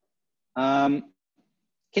 Can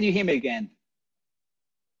you hear me again?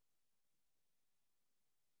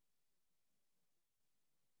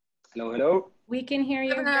 Hello, hello. We can hear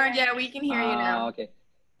you. Bernhard, yeah, we can hear you now. Okay.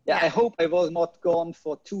 Yeah, I hope I was not gone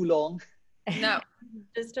for too long. No.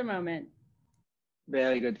 Just a moment.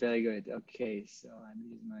 Very good, very good. Okay, so I'm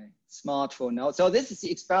using my smartphone now. So this is the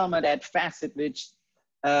experiment at Facet, which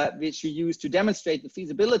which we use to demonstrate the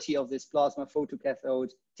feasibility of this plasma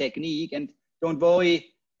photocathode technique. And don't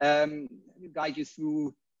worry, guide you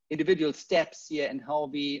through individual steps here and how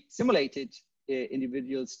we simulated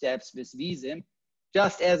individual steps with VSim.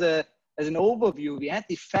 Just as an overview, we had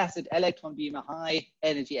the facet electron beam, a high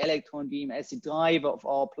energy electron beam as the driver of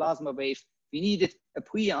our plasma wave. We needed a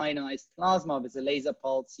pre-ionized plasma with a laser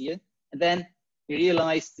pulse here. And then we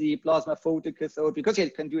realized the plasma photocathode, because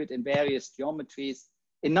you can do it in various geometries,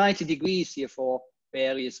 in 90 degrees here for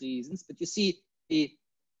various reasons. But you see the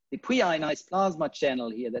pre-ionized plasma channel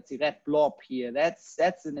here, that's the red blob here. That's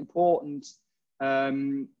an important,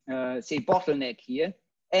 say, bottleneck here.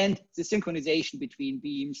 And the synchronization between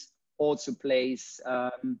beams also plays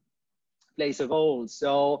a role.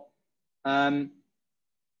 So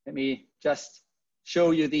let me just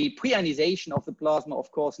show you the pre-ionization of the plasma,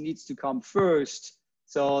 of course, needs to come first.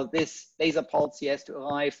 So this laser pulse here has to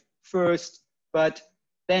arrive first, but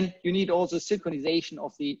then you need also synchronization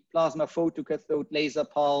of the plasma photocathode laser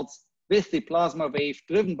pulse with the plasma wave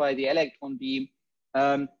driven by the electron beam.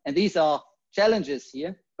 And these are challenges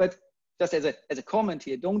here, but just as a comment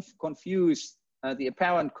here, don't confuse the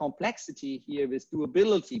apparent complexity here with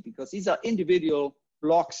doability, because these are individual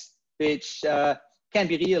blocks which can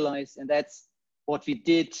be realized, and that's what we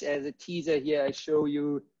did as a teaser here. I show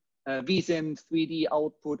you VSim 3D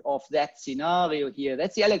output of that scenario here.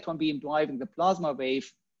 That's the electron beam driving the plasma wave.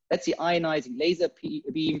 That's the ionizing laser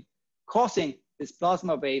beam crossing this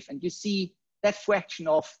plasma wave, and you see that fraction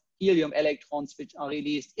of helium electrons which are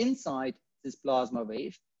released inside this plasma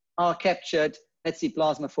wave are captured. That's the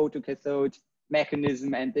plasma photocathode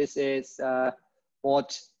mechanism, and this is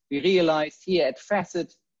what we realized here at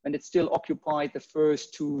facet when it still occupied the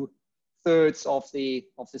first 2/3 of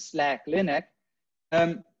the slag LINAC.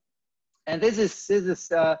 And this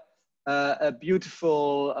is a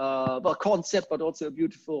beautiful concept, but also a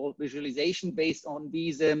beautiful visualization based on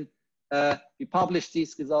VSim. We published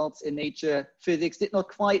these results in Nature Physics, did not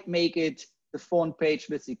quite make it the front page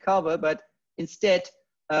with the cover, but instead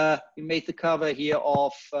we made the cover here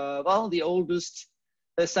of, well, the oldest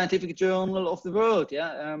scientific journal of the world,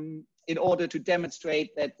 yeah, in order to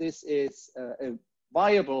demonstrate that this is a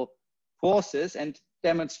viable process and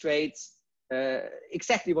demonstrates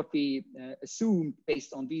exactly what we assumed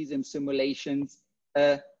based on VSim simulations.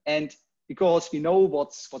 And because we know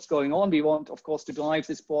what's going on, we want, of course, to drive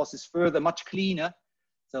this process further, much cleaner.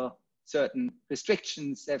 So certain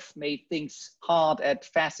restrictions have made things hard at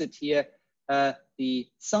facet here. The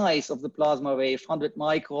size of the plasma wave, 100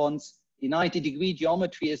 microns, the 90-degree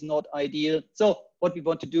geometry is not ideal. So what we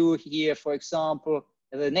want to do here, for example,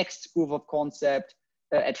 the next proof of concept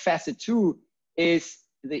at facet 2 is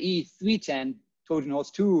the E310 Trojan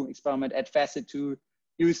horse 2 experiment at facet 2,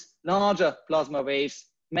 use larger plasma waves,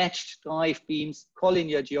 matched drive beams,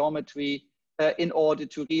 collinear geometry in order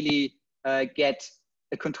to really get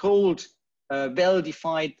a controlled,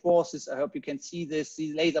 well-defined process. I hope you can see this.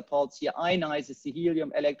 The laser pulse here ionizes the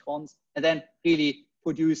helium electrons and then really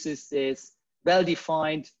produces this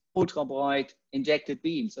well-defined, ultra-bright injected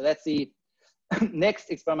beam. So that's the next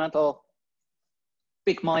experimental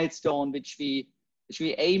big milestone which we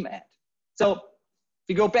aim at. So if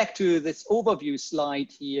we go back to this overview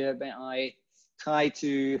slide here, where I try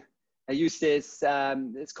to use this,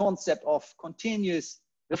 this concept of continuous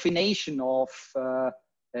refination of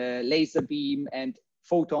laser beam and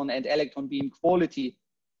photon and electron beam quality.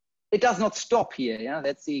 It does not stop here. Yeah,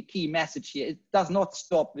 that's the key message here. It does not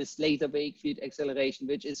stop with laser wave field acceleration,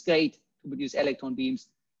 which is great to produce electron beams.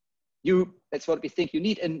 That's what we think. You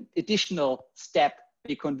need an additional step.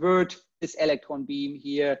 We convert this electron beam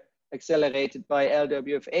here, accelerated by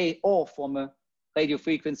LWFA or from a radio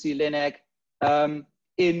frequency LINAC,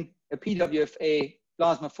 in a PWFA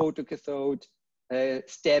plasma photocathode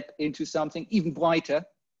step into something even brighter,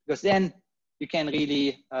 because then you can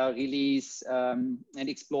really release and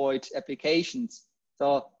exploit applications.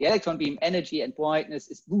 So the electron beam energy and brightness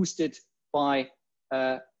is boosted by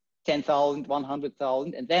 10,000,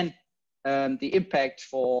 100,000, and then the impact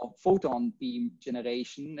for photon beam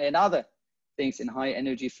generation and other things in high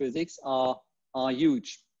energy physics are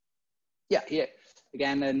huge. Yeah, here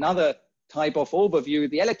again, another type of overview,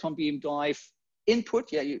 the electron beam drive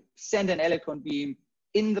input. Yeah, you send an electron beam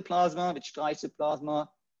in the plasma, which drives the plasma,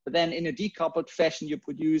 but then in a decoupled fashion, you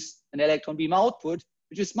produce an electron beam output,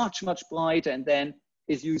 which is much, much brighter and then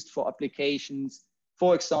is used for applications.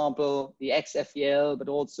 For example, the XFEL, but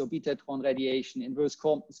also betatron radiation, inverse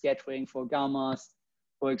Compton scattering for gammas,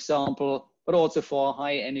 for example, but also for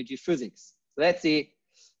high energy physics. So that's the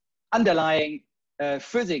underlying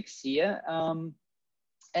physics here.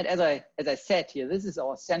 And as I said here, this is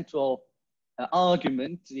our central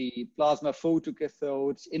argument, the plasma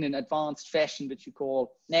photocathode, in an advanced fashion, which we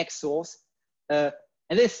call next source. And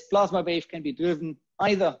this plasma wave can be driven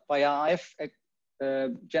either by RF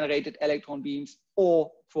generated electron beams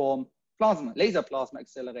or from laser plasma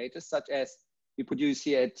accelerators, such as we produce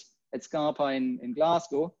here at SCAPA in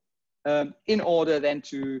Glasgow, in order then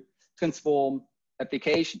to transform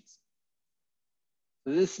applications.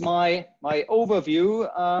 So this is my overview.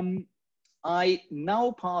 I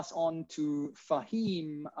now pass on to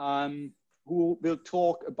Fahim, who will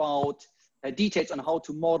talk about details on how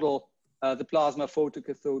to model the plasma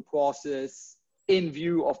photocathode process in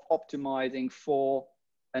view of optimizing for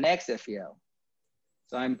an XFEL.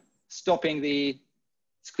 So I'm stopping the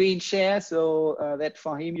screen share so that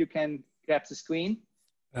Fahim, you can grab the screen.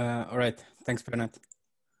 All right, thanks, Bernhard.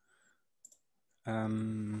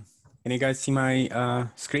 Can you guys see my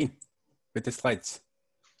screen with the slides?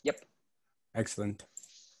 Yep. Excellent.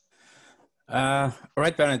 All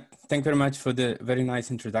right, Bernhard, thank you very much for the very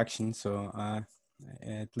nice introduction. So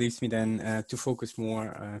it leaves me then to focus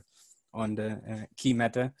more on the key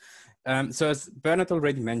matter. So as Bernhard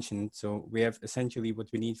already mentioned, so we have essentially what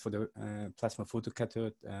we need for the plasma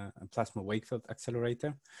photocathode, plasma wakefield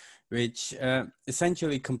accelerator, which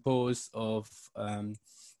essentially composed of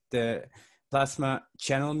the plasma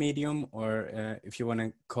channel medium, or if you want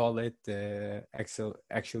to call it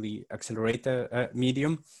actually accelerator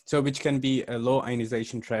medium, so which can be a low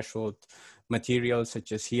ionization threshold material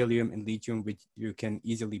such as helium and lithium, which you can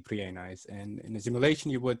easily pre-ionize. And in a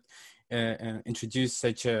simulation, you would introduce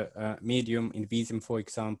such a medium in VSim, for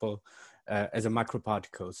example, as a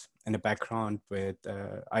macroparticles in the background with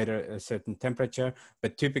either a certain temperature,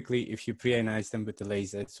 but typically if you pre-ionize them with the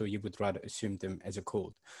laser, so you would rather assume them as a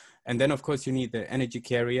cold. And then of course you need the energy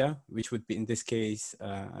carrier, which would be in this case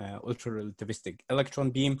ultra-relativistic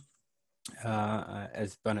electron beam,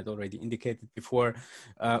 as Bernhard already indicated before,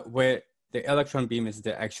 where the electron beam is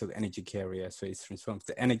the actual energy carrier. So it transforms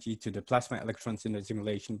the energy to the plasma electrons in the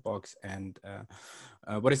simulation box. And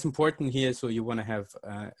what is important here, so you want to have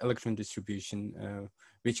electron distribution,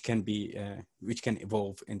 which can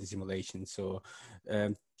evolve in the simulation. So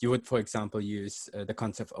you would, for example, use the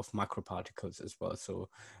concept of macroparticles as well. So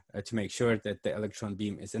to make sure that the electron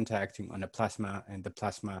beam is interacting on the plasma, and the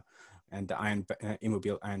plasma and the ion,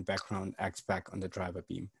 immobile ion background acts back on the driver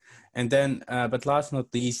beam. And then, but last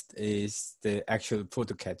not least, is the actual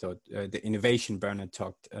photocathode, the innovation Bernhard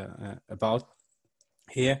talked about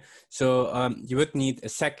here. So you would need a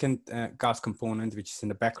second gas component, which is in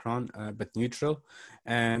the background, but neutral.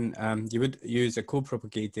 And you would use a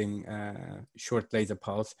co-propagating short laser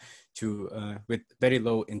pulse to, with very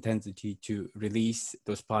low intensity, to release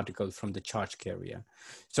those particles from the charge carrier.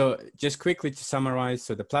 So just quickly to summarize,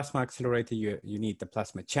 so the plasma accelerator, you need the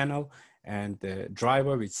plasma channel and the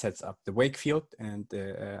driver, which sets up the wake field and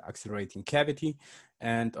the accelerating cavity.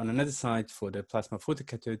 And on another side, for the plasma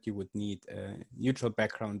photocathode, you would need a neutral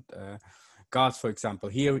background gas, for example,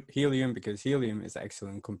 helium, because helium is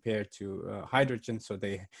excellent compared to hydrogen. So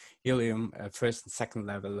the helium first and second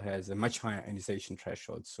level has a much higher ionization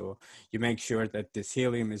threshold. So you make sure that this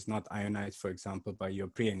helium is not ionized, for example, by your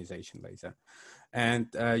pre-ionization laser. And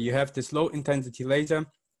you have this low intensity laser,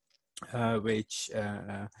 which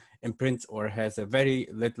imprints or has a very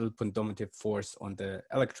little pendometric force on the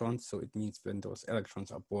electrons. So it means when those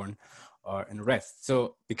electrons are born or in rest.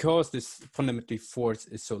 So because this pendometric force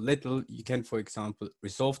is so little, you can, for example,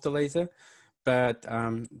 resolve the laser. But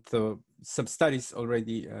some studies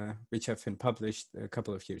already, which have been published a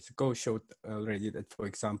couple of years ago, showed already that, for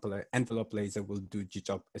example, an envelope laser will do the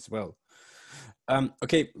job as well.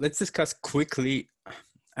 Okay, let's discuss quickly.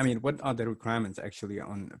 I mean, what are the requirements actually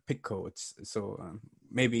on PIC codes? So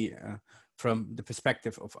maybe from the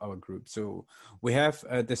perspective of our group. So we have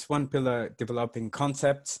this one pillar, developing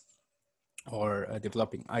concepts or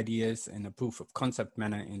developing ideas in a proof of concept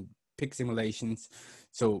manner in PIC simulations.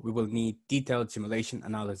 So we will need detailed simulation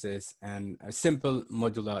analysis and a simple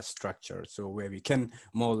modular structure. So where we can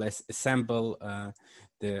more or less assemble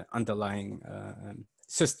the underlying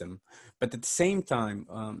system. But at the same time,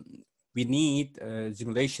 we need a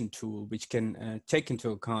simulation tool which can take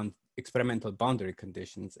into account experimental boundary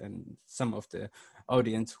conditions. And some of the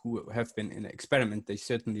audience who have been in an experiment, they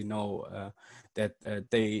certainly know that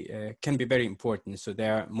they can be very important. So they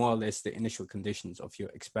are more or less the initial conditions of your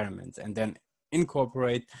experiments, and then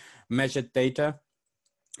incorporate measured data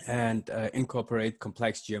and incorporate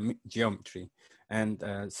complex geometry. And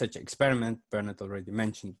such experiment, Bernhard already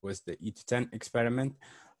mentioned, was the E210 experiment.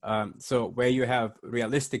 So where you have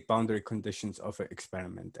realistic boundary conditions of an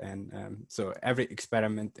experiment. And so every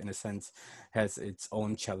experiment in a sense has its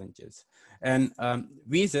own challenges. And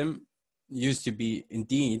VSim used to be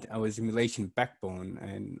indeed our simulation backbone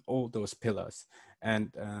and all those pillars.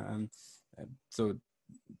 And so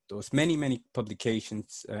those many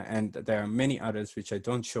publications, and there are many others which I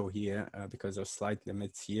don't show here because of slide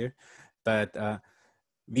limits here, but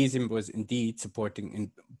VSim was indeed supporting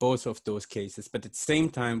in both of those cases, but at the same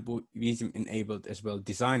time, VSim enabled as well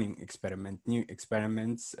designing new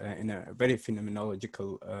experiments in a very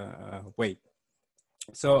phenomenological way.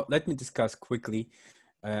 So let me discuss quickly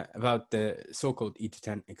about the so-called E to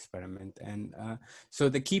 10 experiment. And so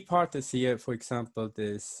the key part is here, for example,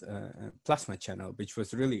 this plasma channel, which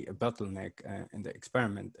was really a bottleneck in the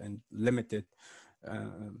experiment and limited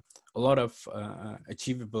a lot of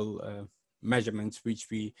achievable measurements, which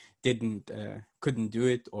we couldn't do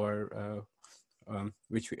it, or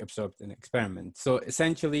which we observed in the experiment. So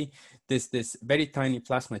essentially, this very tiny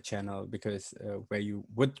plasma channel, because where you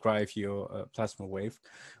would drive your plasma wave,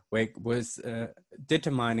 was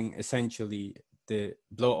determining essentially the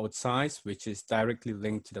blowout size, which is directly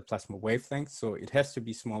linked to the plasma wavelength. So it has to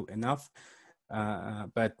be small enough,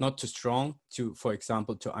 but not too strong to, for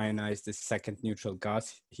example, to ionize the second neutral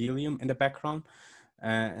gas helium in the background,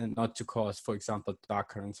 and not to cause, for example, dark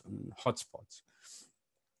currents on hotspots.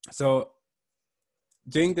 So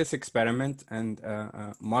doing this experiment and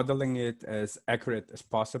modeling it as accurate as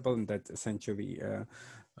possible, and that's essentially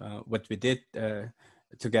what we did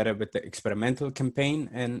together with the experimental campaign,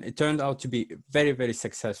 and it turned out to be very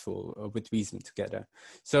successful with VSim together.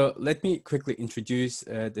 So let me quickly introduce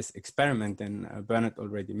this experiment, and Bernhard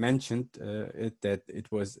already mentioned that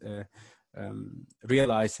it was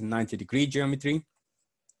realized in 90-degree geometry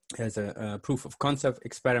as a proof of concept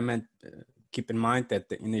experiment. Keep in mind that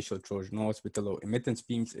the initial Trojan horse with the low emittance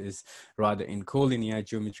beams is rather in collinear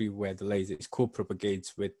geometry, where the laser is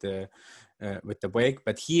co-propagates with the wake.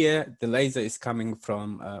 But here the laser is coming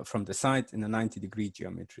from the side in a 90-degree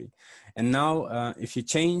geometry. And now if you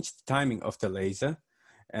change the timing of the laser,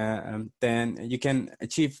 then you can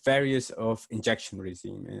achieve various of injection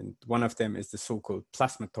regime. And one of them is the so-called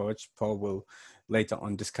plasma torch. Paul will later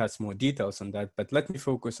on discuss more details on that, but let me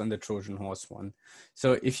focus on the Trojan horse one.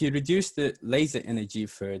 So if you reduce the laser energy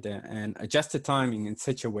further and adjust the timing in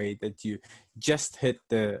such a way that you just hit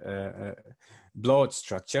the blowout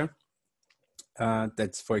structure,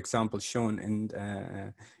 that's, for example, shown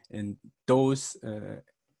in those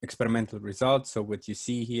experimental results. So what you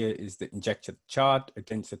see here is the injected chart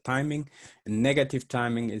against the timing, and negative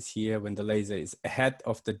timing is here when the laser is ahead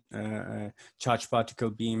of the charged particle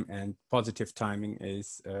beam, and positive timing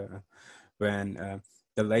is when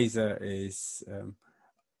the laser is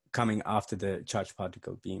coming after the charged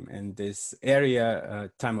particle beam. And this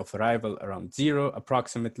area, time of arrival around 0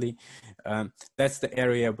 approximately, that's the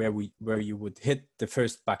area where you would hit the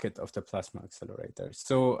first bucket of the plasma accelerator.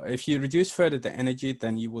 So if you reduce further the energy,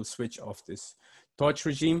 then you will switch off this torch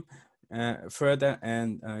regime further,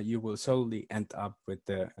 and you will solely end up with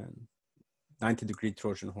the 90-degree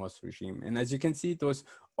Trojan horse regime. And as you can see, those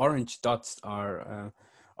orange dots are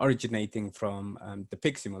originating from the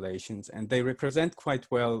PIC simulations, and they represent quite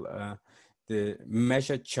well the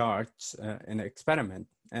measured charts in an experiment.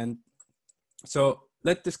 And so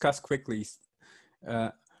let's discuss quickly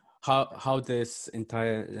how this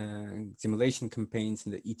entire simulation campaigns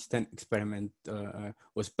in the E to 10 experiment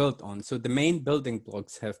was built on. So the main building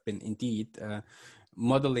blocks have been indeed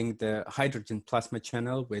modeling the hydrogen plasma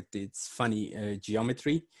channel with its funny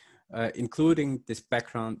geometry, including this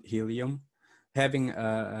background helium, having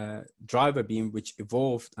a driver beam which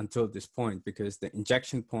evolved until this point, because the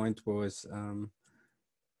injection point was,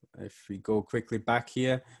 if we go quickly back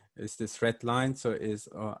here, is this red line. So it is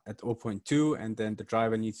at 0.2, and then the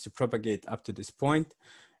driver needs to propagate up to this point,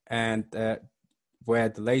 and where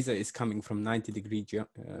the laser is coming from 90-degree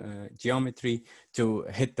geometry to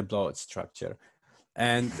hit the blowout structure.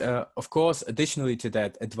 And of course, additionally to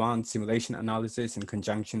that, advanced simulation analysis in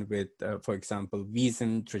conjunction with, for example,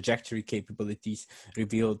 VSim trajectory capabilities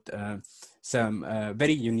revealed some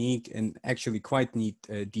very unique and actually quite neat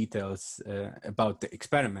details about the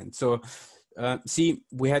experiment. So see,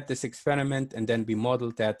 we had this experiment, and then we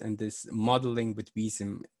modeled that, and this modeling with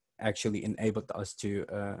VSim actually enabled us to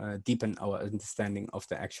deepen our understanding of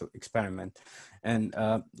the actual experiment. And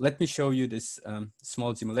let me show you this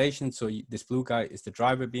small simulation. So this blue guy is the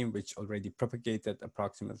driver beam, which already propagated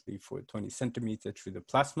approximately for 20 centimeters through the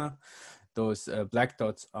plasma. Those black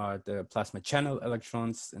dots are the plasma channel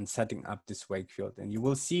electrons and setting up this wake field. And you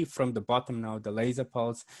will see from the bottom now the laser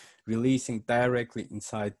pulse releasing directly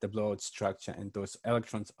inside the blowout structure, and those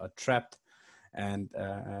electrons are trapped, and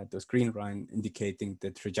those green line indicating the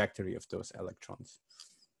trajectory of those electrons.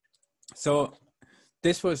 So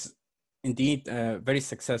this was indeed a very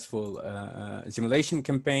successful simulation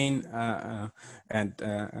campaign and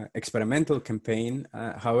experimental campaign.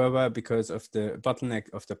 However, because of the bottleneck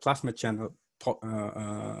of the plasma channel,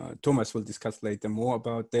 Thomas will discuss later more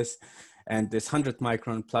about this, and this 100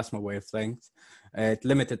 micron plasma wavelength, it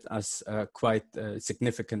limited us quite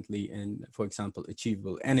significantly in, for example,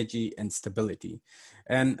 achievable energy and stability.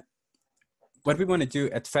 And what we want to do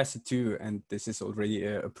at FACET2, and this is already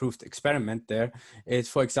a approved experiment there, is,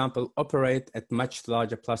 for example, operate at much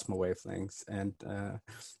larger plasma wavelengths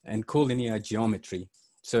and collinear geometry.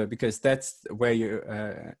 So, because that's where you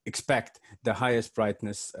expect the highest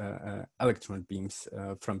brightness electron beams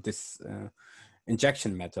from this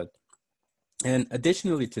injection method. And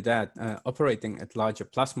additionally to that, operating at larger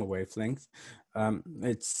plasma wavelengths,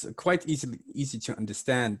 it's quite easy to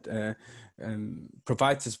understand,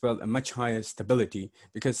 provides as well a much higher stability,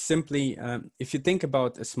 because simply if you think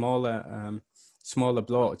about a smaller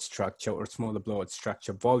blowout structure or smaller blowout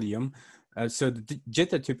structure volume, so the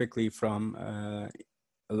jitter typically from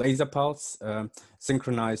a laser pulse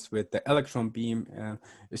synchronized with the electron beam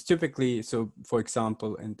is typically, so for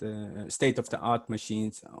example, in the state-of-the-art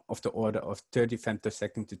machines of the order of 30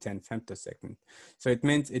 femtosecond to 10 femtosecond. So it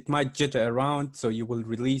means it might jitter around, so you will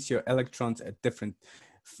release your electrons at different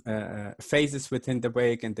phases within the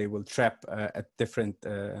wake, and they will trap at different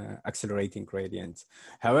accelerating gradients.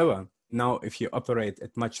 However, now, if you operate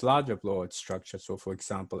at much larger blowout structures, so for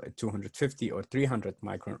example, at 250 or 300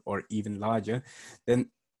 micron or even larger, then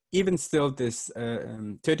even still this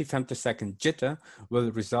 30 femtosecond jitter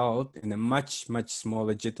will result in a much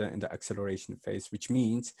smaller jitter in the acceleration phase, which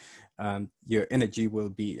means your energy will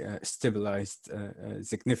be stabilized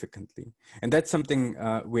significantly. And that's something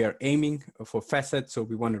we are aiming for FACET. So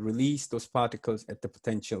we want to release those particles at the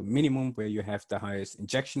potential minimum where you have the highest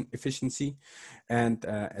injection efficiency, and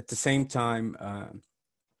at the same time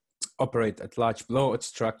operate at large blowout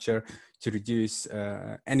structure to reduce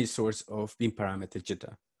any source of beam parameter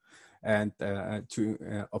jitter, and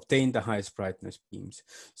to obtain the highest brightness beams.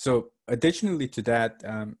 So additionally to that,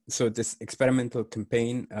 so this experimental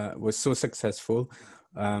campaign was so successful,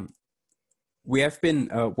 we have been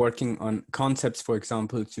working on concepts, for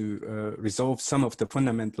example, to resolve some of the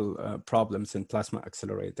fundamental problems in plasma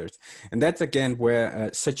accelerators. And that's again where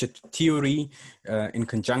such a theory in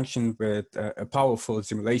conjunction with a powerful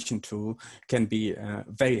simulation tool can be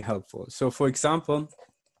very helpful. So for example,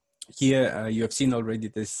 here you have seen already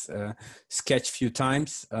this sketch a few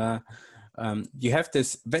times. You have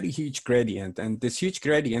this very huge gradient, and this huge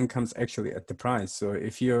gradient comes actually at the price. So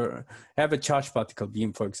if you have a charged particle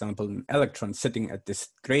beam, for example, an electron sitting at this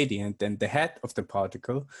gradient, then the head of the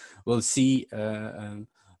particle will see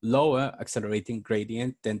lower accelerating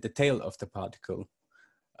gradient than the tail of the particle.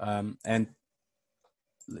 And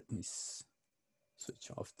let me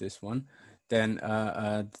switch off this one. Then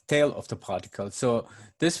the tail of the particle. So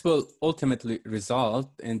this will ultimately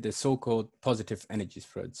result in the so-called positive energy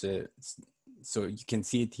spread. So you can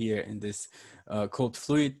see it here in this cold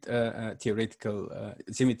fluid theoretical,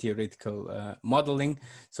 semi-theoretical modeling.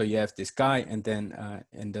 So you have this guy, and then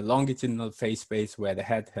in the longitudinal phase space where the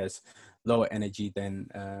head has lower energy than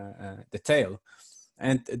the tail.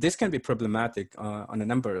 And this can be problematic on a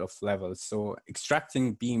number of levels. So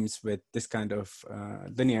extracting beams with this kind of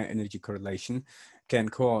linear energy correlation can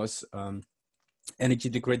cause energy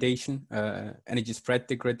degradation, energy spread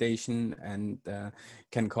degradation, and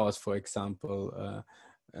can cause, for example,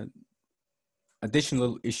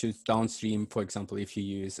 additional issues downstream, for example, if you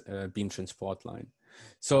use a beam transport line.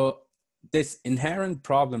 So this inherent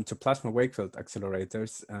problem to plasma wake field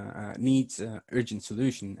accelerators needs urgent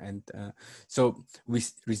solution. And so we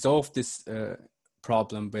resolve this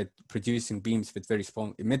problem with producing beams with very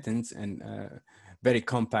small emittance and very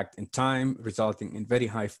compact in time, resulting in very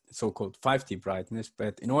high so-called 5D brightness.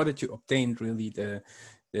 But in order to obtain really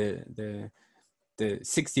the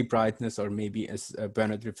 60 brightness, or maybe as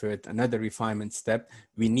Bernhard referred, another refinement step,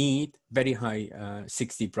 we need very high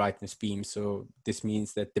 60 brightness beams. So this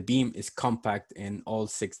means that the beam is compact in all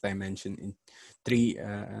 6 dimensions, in 3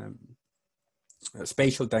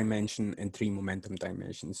 spatial dimension and 3 momentum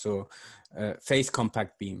dimensions. So phase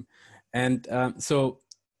compact beam. And so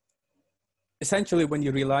essentially, when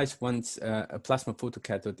you realize once a plasma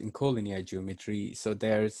photocathode in collinear geometry, so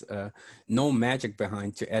there's no magic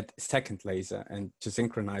behind to add a second laser and to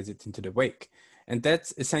synchronize it into the wake. And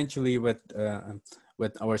that's essentially what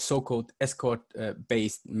our so-called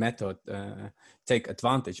escort-based method take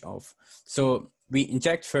advantage of. So we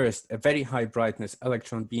inject first a very high brightness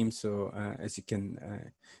electron beam. So as you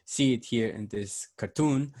can see it here in this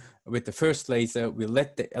cartoon, with the first laser, we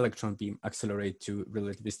let the electron beam accelerate to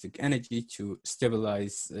relativistic energy to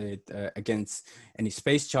stabilize it against any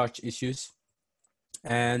space charge issues.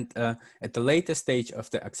 And at the later stage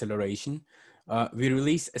of the acceleration, we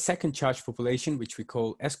release a second charge population, which we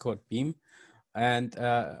call escort beam, and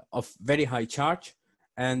of very high charge.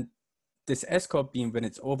 And this escort beam, when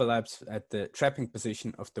it overlaps at the trapping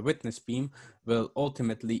position of the witness beam, will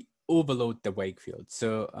ultimately overload the wake field.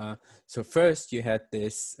 So, so first you had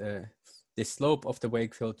this this slope of the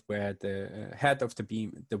wake field where the head of the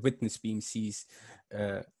beam, the witness beam, sees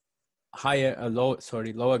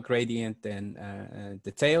lower gradient than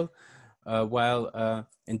the tail, while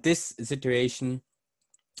in this situation,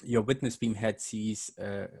 your witness beam head sees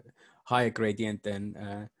higher gradient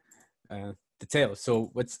than the tail.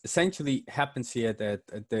 So what's essentially happens here that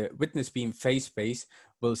the witness beam phase space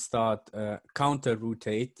will start counter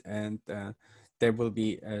rotate, and there will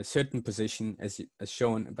be a certain position as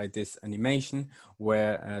shown by this animation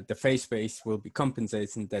where the phase space will be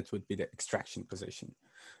compensating. That would be the extraction position.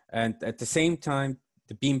 And at the same time,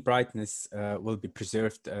 the beam brightness will be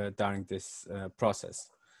preserved during this process.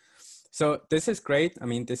 So this is great. I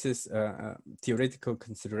mean, this is theoretical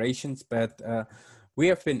considerations, but we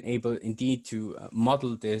have been able indeed to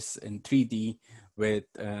model this in 3D with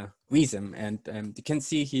VSim. And you can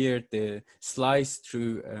see here the slice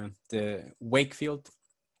through the wake field.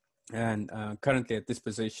 And currently at this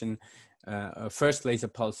position, first laser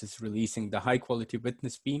pulse is releasing the high quality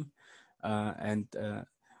witness beam. And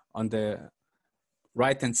on the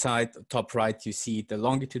right-hand side, top right, you see the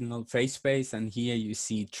longitudinal phase space, and here you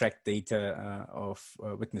see track data of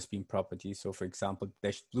witness beam properties. So for example, the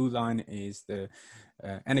dashed blue line is the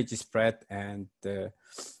energy spread, and the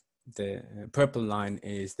purple line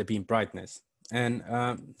is the beam brightness. And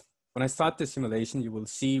when I start the simulation, you will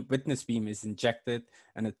see witness beam is injected,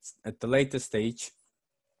 and it's at the later stage,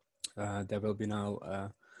 there will be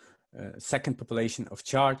now second population of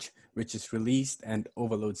charge, which is released and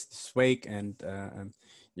overloads this wake. And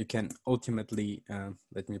you can ultimately,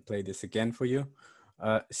 let me play this again for you,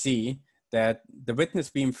 see that the witness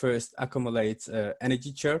beam first accumulates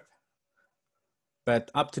energy chirp, but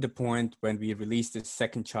up to the point when we release this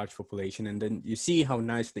second charge population. And then you see how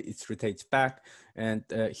nicely it rotates back. And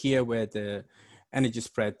here where the energy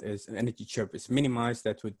spread is, energy chirp is minimized,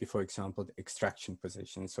 that would be, for example, the extraction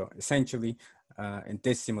position. So essentially, in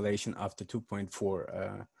this simulation, after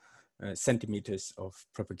 2.4 centimeters of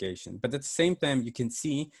propagation. But at the same time, you can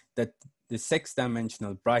see that the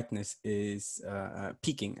 6-dimensional brightness is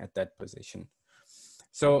peaking at that position.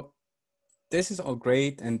 So this is all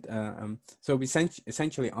great. And so we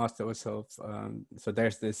essentially asked ourselves, so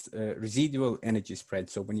there's this residual energy spread.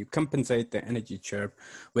 So when you compensate the energy chirp,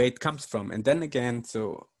 where it comes from. And then again,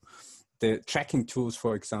 so the tracking tools,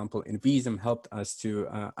 for example, in VSim helped us to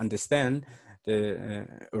understand the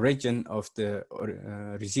origin of the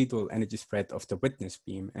residual energy spread of the witness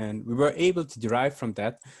beam. And we were able to derive from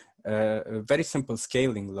that a very simple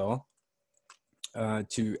scaling law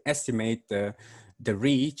to estimate the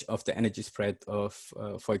reach of the energy spread of,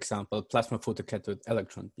 for example, plasma photocathode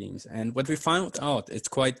electron beams. And what we found out, it's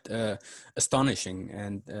quite astonishing.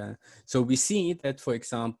 And so we see that, for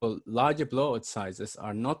example, larger blowout sizes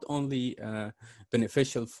are not only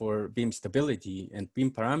beneficial for beam stability and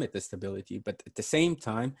beam parameter stability, but at the same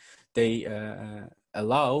time, they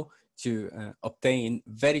allow to obtain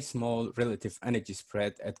very small relative energy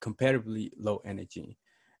spread at comparably low energy.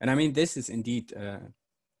 And I mean, this is indeed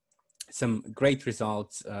some great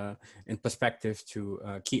results in perspective to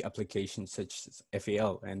key applications such as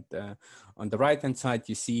FEL. And on the right-hand side,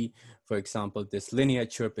 you see, for example, this linear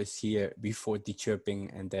chirp is here before dechirping.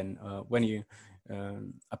 And then when you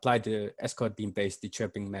apply the escort beam-based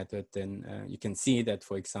dechirping method, then you can see that,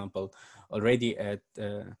 for example, already at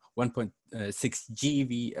 1.6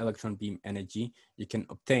 GeV electron beam energy, you can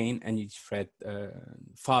obtain energy spread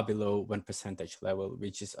far below 1% level,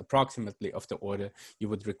 which is approximately of the order you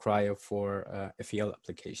would require for FEL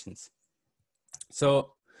applications.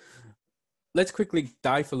 So let's quickly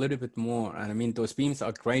dive a little bit more. And I mean, those beams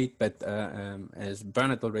are great, but as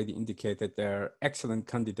Bernhard already indicated, they're excellent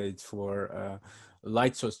candidates for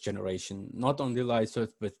light source generation, not only light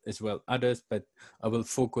source, but as well others, but I will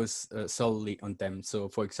focus solely on them. So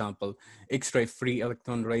for example, X-ray free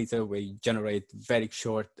electron laser, where you generate very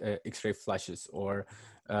short X-ray flashes, or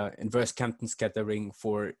inverse Compton scattering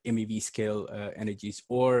for MeV scale energies,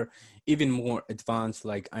 or even more advanced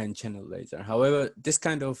like ion channel laser. However, this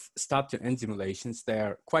kind of start-to-end simulations, they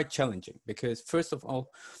are quite challenging because first of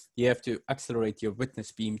all, you have to accelerate your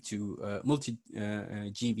witness beam to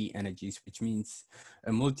multi-GeV energies, which means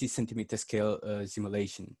a multi-centimeter scale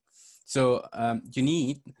simulation. So you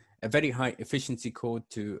need a very high efficiency code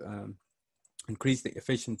to increase the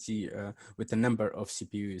efficiency with the number of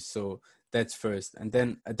CPUs. So that's first. And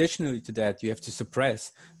then additionally to that, you have to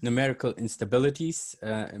suppress numerical instabilities,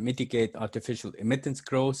 mitigate artificial emittance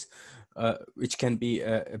growth, which can be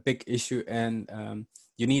a big issue. And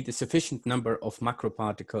you need a sufficient number of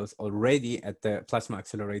macroparticles already at the plasma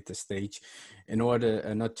accelerator stage in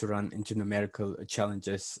order not to run into numerical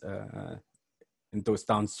challenges in those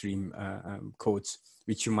downstream codes,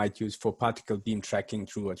 which you might use for particle beam tracking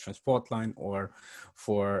through a transport line or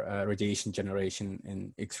for radiation generation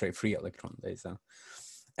in X-ray free electron laser.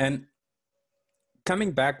 And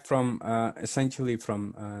coming back from essentially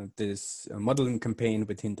from this modeling campaign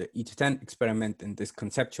within the E210 experiment and this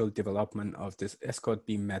conceptual development of this escort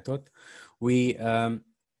beam method, we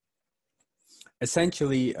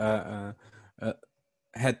essentially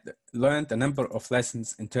had learned a number of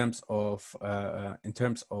lessons in terms of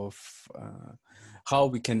how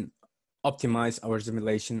we can optimize our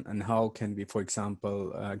simulation and how can we, for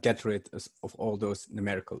example, get rid of all those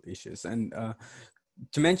numerical issues. And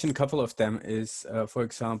to mention a couple of them is, for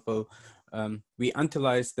example, we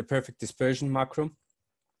utilized the perfect dispersion macro,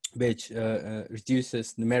 which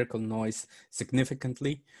reduces numerical noise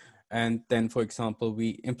significantly. And then, for example,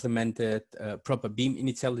 we implemented proper beam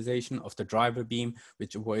initialization of the driver beam,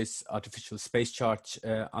 which avoids artificial space charge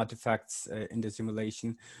artifacts in the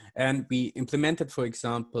simulation. And we implemented, for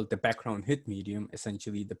example, the background hit medium,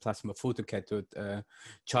 essentially the plasma photocathode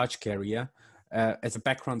charge carrier, as a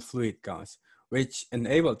background fluid gas, which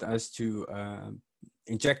enabled us to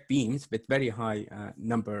inject beams with very high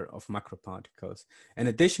number of macroparticles. And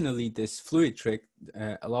additionally, this fluid trick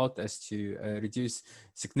allowed us to reduce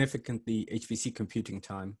significantly HPC computing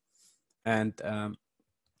time. And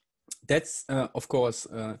that's, of course,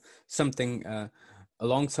 something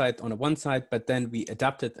alongside on the one side, but then we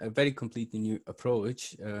adapted a very completely new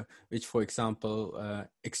approach, which, for example,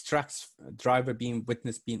 extracts driver beam,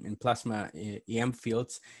 witness beam, and plasma EM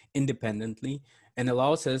fields independently, and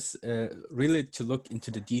allows us really to look into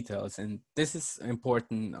the details. And this is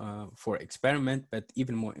important for experiment, but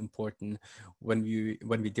even more important when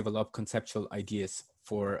we develop conceptual ideas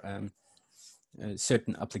for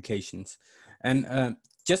certain applications. And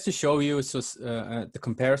just to show you the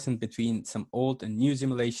comparison between some old and new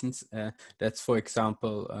simulations, that's, for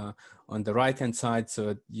example, on the right-hand side.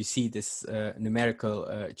 So you see this numerical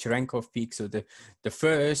Cherenkov peak. So the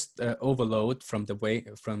first overload from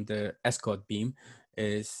the escort beam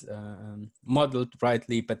is modeled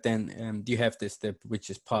rightly, but then you have this step which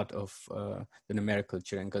is part of the numerical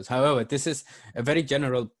Cherenkovs. However, this is a very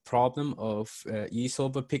general problem of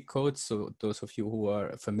E-solver peak codes, so those of you who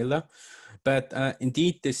are familiar. But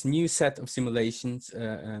indeed, this new set of simulations,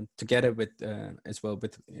 together with as well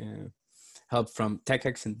with help from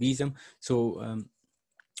TechX and VSim, so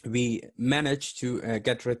we managed to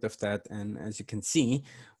get rid of that. And as you can see,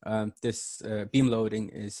 this beam loading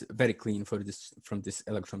is very clean from this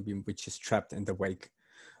electron beam, which is trapped in the wake.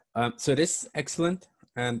 So this is excellent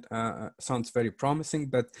and sounds very promising,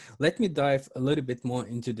 but let me dive a little bit more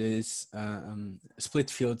into this split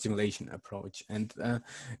field simulation approach. And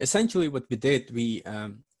essentially what we did, we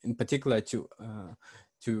in particular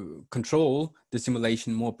to control the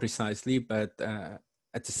simulation more precisely, but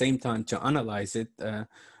at the same time to analyze it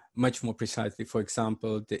much more precisely, for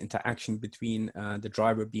example, the interaction between the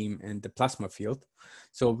driver beam and the plasma field.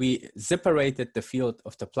 So we separated the field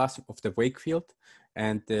of the wake field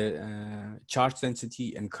and the charge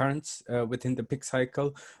density and currents within the peak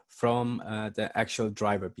cycle from the actual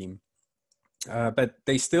driver beam. But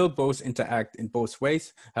they still both interact in both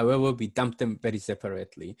ways. However, we dump them very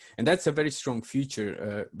separately. And that's a very strong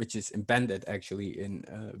feature, which is embedded actually in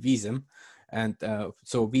VSim. And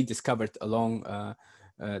so we discovered along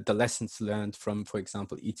the lessons learned from, for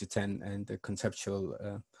example, E210 and the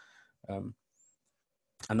conceptual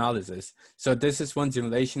analysis. So this is one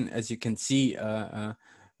simulation, as you can see,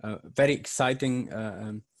 very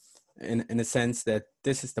exciting in a sense that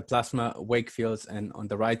this is the plasma wake fields, and on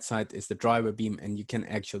the right side is the driver beam, and you can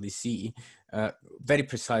actually see very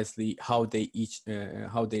precisely how they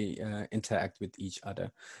interact with each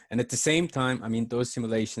other. And at the same time, I mean, those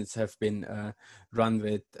simulations have been run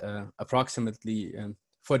with approximately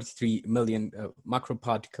 43 million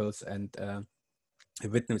macroparticles and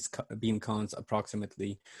witness beam counts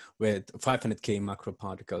approximately with 500K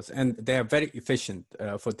macroparticles, and they are very efficient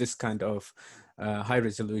for this kind of high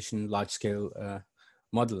resolution, large scale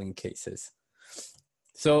modeling cases.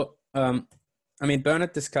 So, I mean,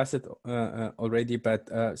 Bernhard discussed it already, but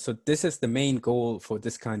so this is the main goal for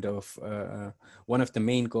this kind of, one of the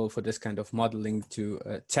main goals for this kind of modeling, to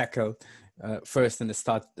tackle first in the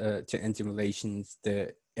start to end simulations,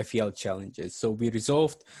 the FEL challenges. So we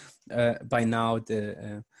resolved by now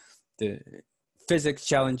the physics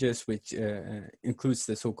challenges, which includes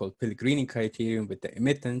the so-called Pellegrini criterion with the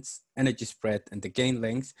emittance, energy spread, and the gain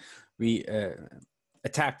length. We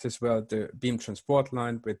attacked as well the beam transport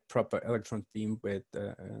line with proper electron beam with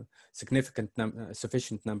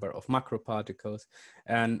sufficient number of macroparticles.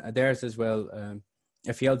 And there's as well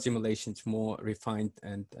FEL simulations more refined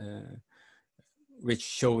and which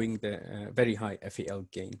showing the very high FEL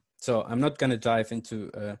gain. So I'm not going to dive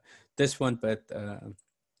into this one, but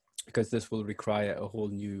because this will require a whole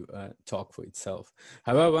new talk for itself.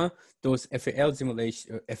 However, those FEL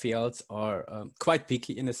FELs are quite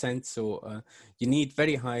peaky in a sense, so you need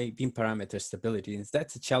very high beam parameter stability, and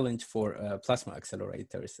that's a challenge for plasma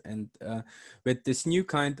accelerators. And with this new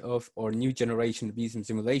kind of, or new generation VSim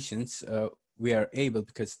simulations, we are able,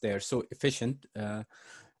 because they're so efficient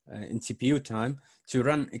in CPU time, to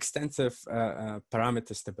run extensive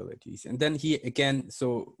parameter stabilities. And then here again,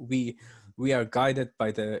 so we are guided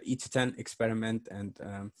by the E to 10 experiment,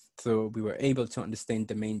 and so we were able to understand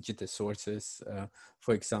the main jitter sources,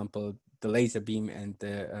 for example, the laser beam and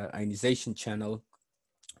the ionization channel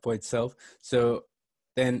for itself. So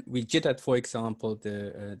then we jittered, for example,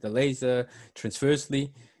 the laser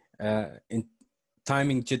transversely in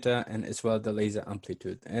timing jitter, and as well the laser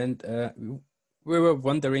amplitude. And we were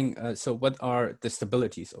wondering, so what are the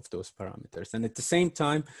stabilities of those parameters? And at the same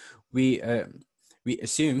time, we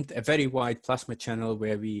assumed a very wide plasma channel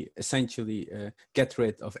where we essentially get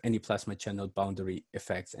rid of any plasma channel boundary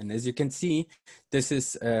effects. And as you can see, this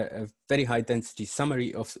is a very high density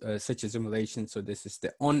summary of such a simulation. So this is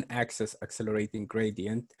the on-axis accelerating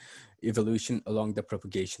gradient evolution along the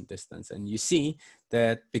propagation distance. And you see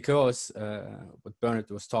that because what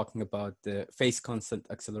Bernhard was talking about, the phase constant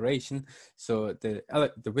acceleration, so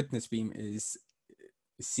the witness beam is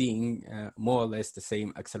seeing more or less the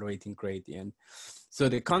same accelerating gradient. So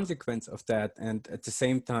the consequence of that, and at the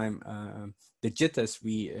same time, the jitters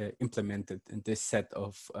we implemented in this set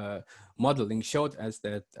of modeling showed us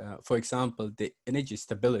that, for example, the energy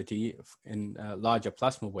stability in larger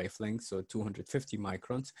plasma wavelengths, so 250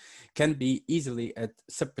 microns, can be easily at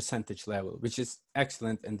sub-percentage level, which is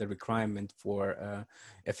excellent in the requirement for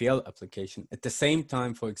FEL application. At the same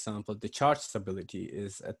time, for example, the charge stability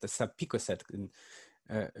is at the sub-picosecond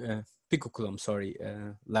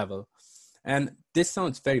picocoulomb, level. And this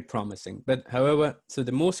sounds very promising, but however, so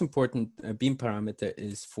the most important beam parameter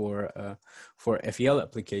is for FEL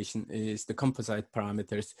application is the composite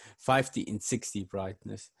parameters 5D and 6D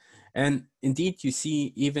brightness. And indeed, you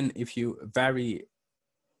see, even if you vary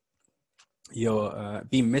your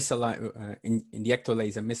beam injector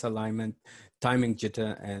laser misalignment, timing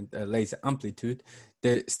jitter, and laser amplitude,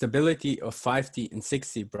 the stability of 5D and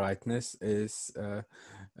 6D brightness is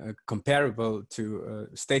comparable to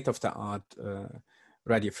state-of-the-art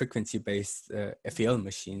radio frequency-based FEL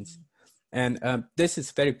machines. And this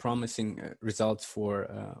is very promising results for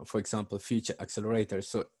example, future accelerators.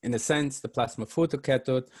 So in a sense, the plasma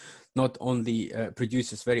photocathode not only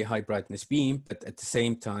produces very high brightness beam, but at the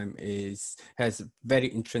same time has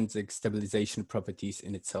very intrinsic stabilization properties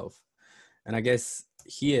in itself. And I guess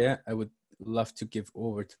here I would love to give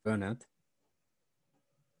over to Bernhard.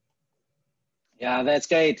 Yeah, that's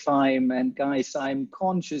great, Fime. And guys, I'm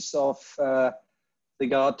conscious of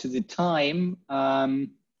regard to the time.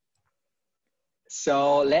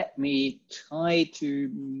 So let me try to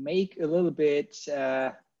make a little bit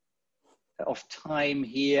of time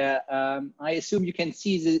here. I assume you can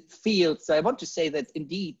see the field. So I want to say that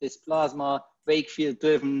indeed this plasma wake field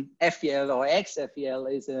driven FEL or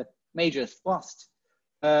XFEL is a major thrust.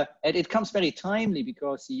 And it comes very timely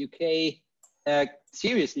because the UK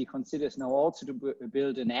seriously considers now also to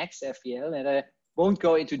build an XFEL, and I won't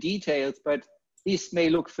go into details, but this may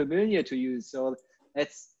look familiar to you. So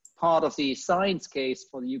that's part of the science case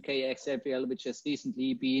for the UK XFEL, which has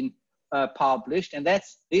recently been published. And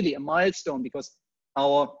that's really a milestone because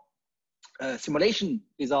our simulation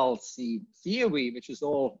results, the theory, which is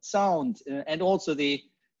all sound, and also the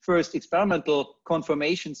first experimental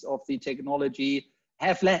confirmations of the technology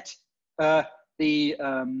have led the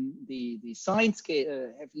science case,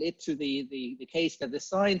 have led to the case that the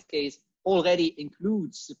science case already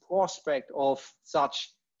includes the prospect of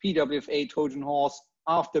such PWFA Trojan horse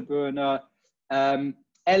afterburner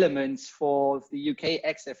elements for the UK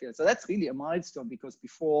XFL. So that's really a milestone, because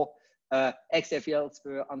before XFLs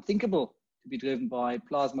were unthinkable to be driven by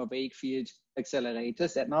plasma wake field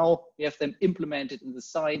accelerators, and now we have them implemented in the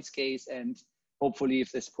science case, and hopefully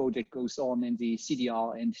if this project goes on in the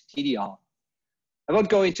CDR and TDR. I won't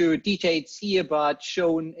go into details here, but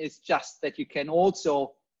shown is just that you can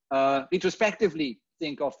also retrospectively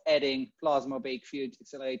think of adding plasma wake field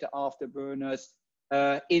accelerator afterburners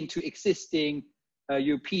into existing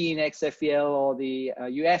European XFL or the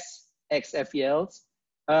US XFLs.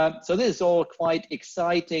 So this is all quite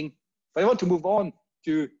exciting. But I want to move on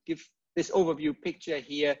to give this overview picture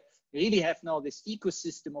here. We really have now this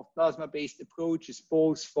ecosystem of plasma-based approaches,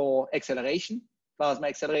 both for acceleration, plasma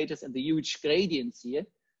accelerators, and the huge gradients here,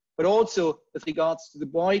 but also with regards to the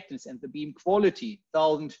brightness and the beam quality,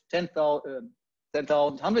 1,000, 10,000,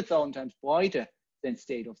 10,000, 100,000 times brighter than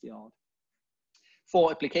state of the art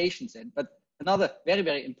for applications. But another very,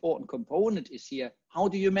 very important component is here, how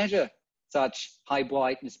do you measure such high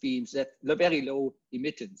brightness beams at very low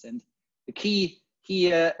emittance? And the key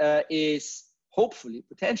here is hopefully,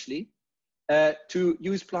 potentially, to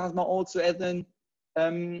use plasma also as an,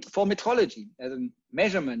 for metrology, as a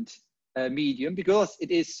measurement medium, because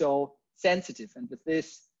it is so sensitive. And with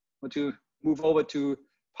this, I want to move over to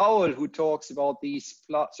Paul, who talks about these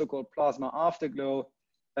so-called plasma afterglow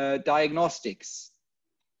diagnostics.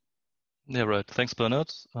 Yeah, right. Thanks,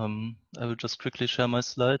 Bernhard. I will just quickly share my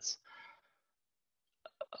slides.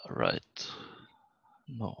 Right.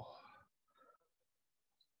 No.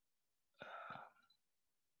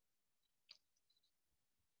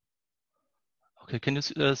 Okay, can you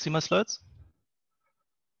see my slides?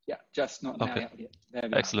 Yeah, just not okay. Now.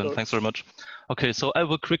 Excellent, thanks very much. Okay, so I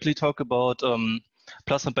will quickly talk about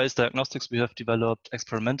plasma-based diagnostics we have developed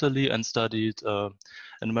experimentally and studied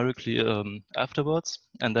numerically afterwards.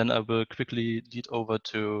 And then I will quickly lead over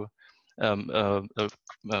to a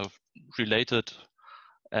related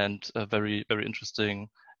and very, very interesting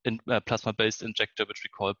plasma-based injector, which we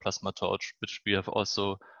call Plasma Torch, which we have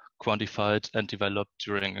also quantified and developed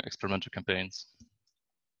during experimental campaigns.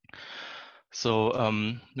 So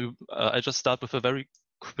I just start with a very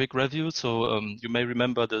quick review. So you may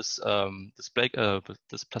remember this this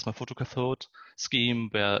plasma photocathode scheme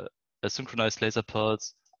where a synchronized laser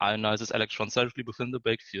pulse ionizes electrons directly within the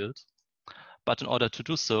wake field. But in order to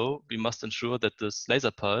do so, we must ensure that this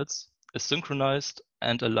laser pulse is synchronized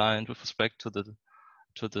and aligned with respect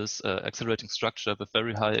to this accelerating structure with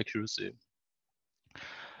very high accuracy.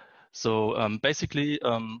 So basically,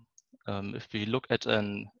 if we look at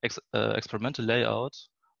an experimental layout,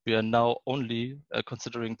 we are now only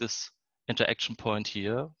considering this interaction point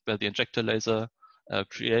here, where the injector laser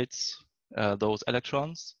creates those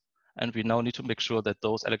electrons, and we now need to make sure that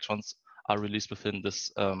those electrons are released within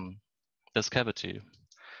this this cavity.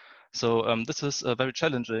 So this is very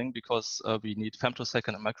challenging because we need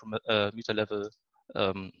femtosecond and micrometer level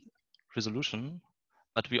resolution.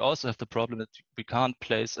 But we also have the problem that we can't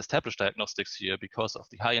place established diagnostics here because of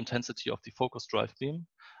the high intensity of the focus drive beam,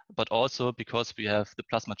 but also because we have the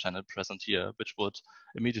plasma channel present here, which would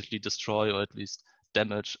immediately destroy or at least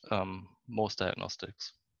damage most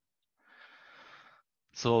diagnostics.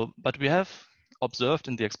 So, but we have observed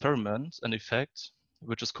in the experiment an effect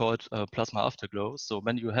which is called plasma afterglow. So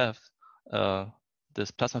when you have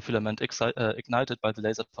this plasma filament ignited by the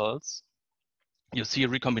laser pulse, you see a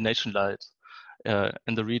recombination light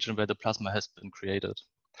in the region where the plasma has been created.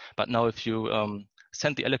 But now if you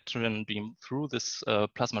send the electron beam through this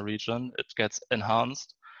plasma region, it gets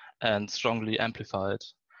enhanced and strongly amplified.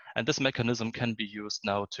 And this mechanism can be used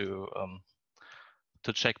now to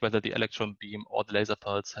check whether the electron beam or the laser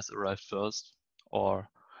pulse has arrived first, or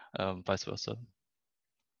vice versa.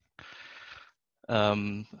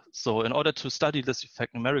 So in order to study this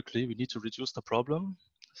effect numerically, we need to reduce the problem.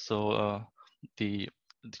 So the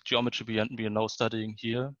geometry we are now studying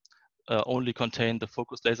here only contain the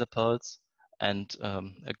focused laser pulse and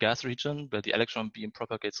a gas region where the electron beam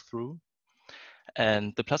propagates through.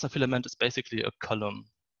 And the plasma filament is basically a column,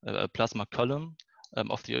 a plasma column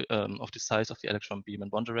of the size of the electron beam in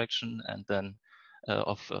one direction, and then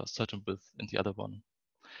of a certain width in the other one.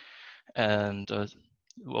 And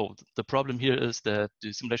well, the problem here is that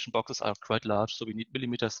the simulation boxes are quite large, so we need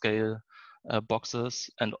millimeter scale boxes,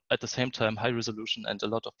 and at the same time high resolution and a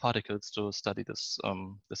lot of particles to study this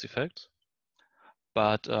this effect.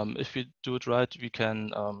 But if we do it right, we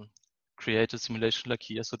can create a simulation like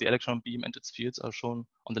here. So the electron beam and its fields are shown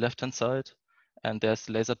on the left-hand side, and there's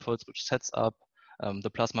the laser pulse which sets up the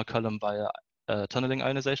plasma column via tunneling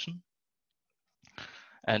ionization.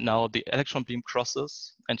 And now the electron beam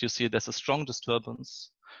crosses, and you see there's a strong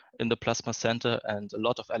disturbance in the plasma center, and a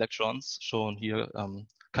lot of electrons, shown here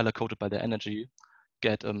color-coded by their energy,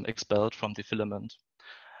 get expelled from the filament.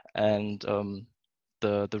 And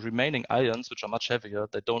the remaining ions, which are much heavier,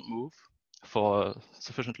 they don't move for a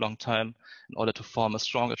sufficient long time in order to form a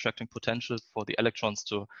strong attracting potential for the electrons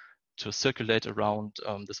to circulate around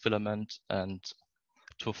this filament and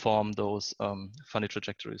to form those funny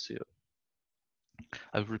trajectories here.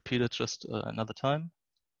 I'll repeat it just another time.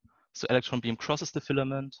 So electron beam crosses the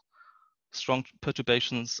filament, strong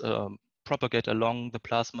perturbations propagate along the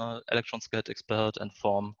plasma, electrons get expelled and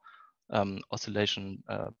form oscillation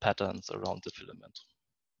patterns around the filament.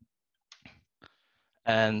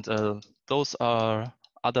 And those are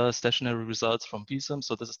other stationary results from VSim.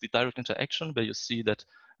 So this is the direct interaction where you see that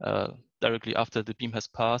directly after the beam has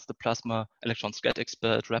passed, the plasma electrons get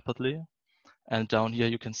expelled rapidly. And down here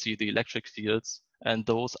you can see the electric fields, and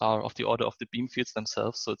those are of the order of the beam fields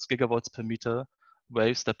themselves. So it's gigavolts per meter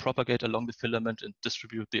waves that propagate along the filament and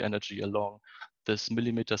distribute the energy along this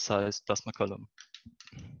millimeter-sized plasma column.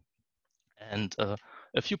 And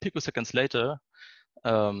a few picoseconds later,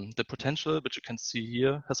 the potential, which you can see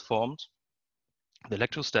here, has formed. The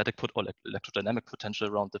electrostatic or electrodynamic potential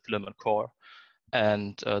around the filament core,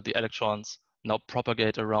 and the electrons now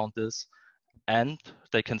propagate around this, and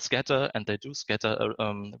they can scatter, and they do scatter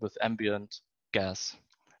with ambient gas.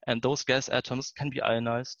 And those gas atoms can be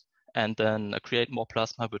ionized and then create more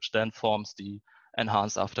plasma, which then forms the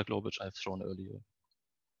enhanced afterglow, which I've shown earlier.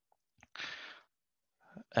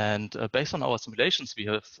 And based on our simulations, we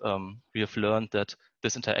have learned that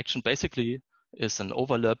this interaction basically is an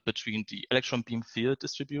overlap between the electron beam field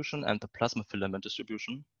distribution and the plasma filament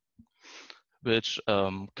distribution, which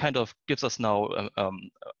kind of gives us now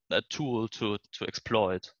a tool to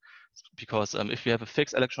exploit. Because if we have a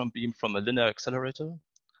fixed electron beam from a linear accelerator,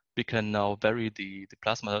 we can now vary the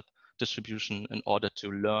plasma distribution in order to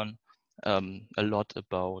learn a lot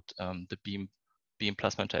about the beam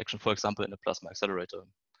plasma interaction, for example, in a plasma accelerator.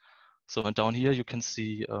 So down here you can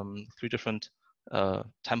see 3 different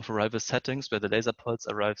time of arrival settings where the laser pulse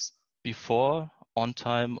arrives before, on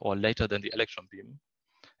time, or later than the electron beam.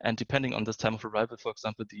 And depending on this time of arrival, for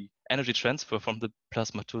example, the energy transfer from the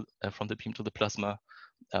plasma to from the beam to the plasma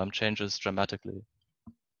changes dramatically.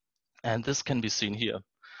 And this can be seen here.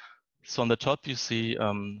 So on the top you see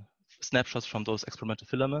snapshots from those experimental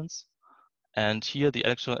filaments. And here the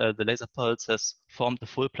laser pulse has formed the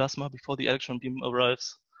full plasma before the electron beam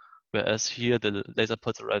arrives, whereas here the laser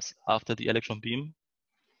pulse arrives after the electron beam.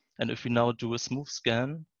 And if we now do a smooth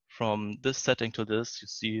scan from this setting to this, you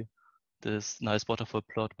see this nice waterfall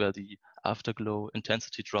plot where the afterglow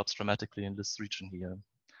intensity drops dramatically in this region here.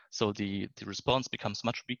 So the response becomes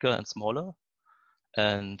much weaker and smaller,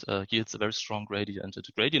 and yields a very strong gradient. And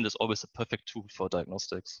the gradient is always a perfect tool for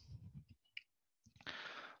diagnostics.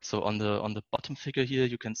 So on the bottom figure here,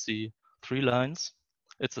 you can see 3 lines.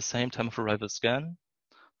 It's the same time of arrival scan.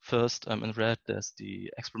 First, in red, there's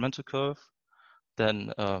the experimental curve.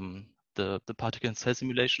 Then the particle and cell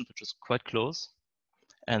simulation, which is quite close.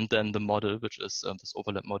 And then the model, which is this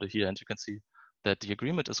overlap model here. And you can see that the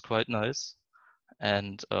agreement is quite nice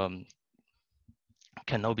and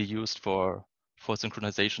can now be used for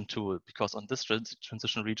synchronization tool, because on this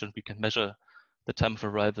transition region, we can measure the time of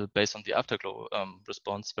arrival based on the afterglow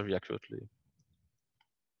response very accurately.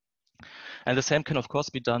 And the same can, of course,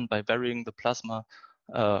 be done by varying the plasma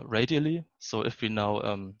radially. So if we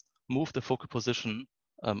now move the focal position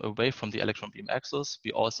away from the electron beam axis,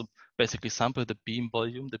 we also basically sample the beam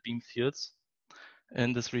volume, the beam fields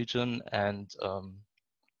in this region. And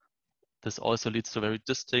this also leads to a very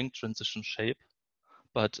distinct transition shape.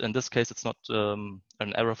 But in this case, it's not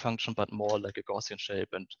an error function, but more like a Gaussian shape.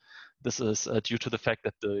 And this is due to the fact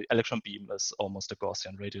that the electron beam is almost a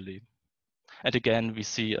Gaussian radially. And again, we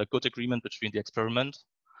see a good agreement between the experiment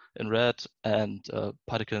in red and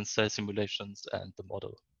particle and cell simulations and the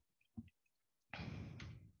model.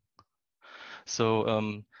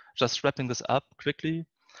 So just wrapping this up quickly.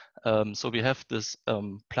 So we have this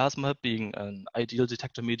plasma being an ideal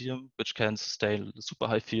detector medium, which can sustain super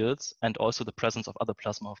high fields and also the presence of other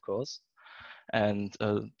plasma, of course. And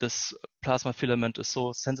this plasma filament is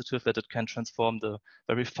so sensitive that it can transform the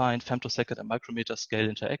very fine femtosecond and micrometer scale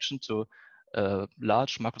interaction to a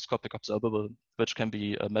large macroscopic observable, which can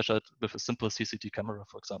be measured with a simple CCD camera,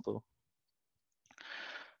 for example.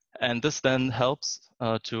 And this then helps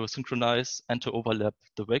to synchronize and to overlap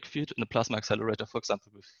the wake field in the plasma accelerator, for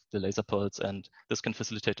example, with the laser pulse, and this can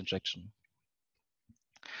facilitate injection.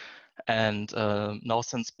 And now,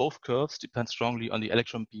 since both curves depend strongly on the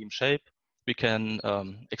electron beam shape, we can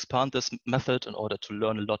expand this method in order to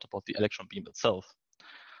learn a lot about the electron beam itself.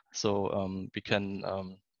 So we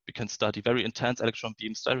can study very intense electron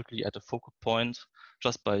beams directly at a focal point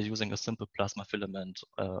just by using a simple plasma filament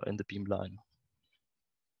in the beam line.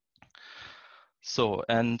 So,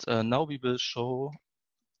 and now we will show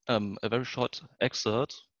a very short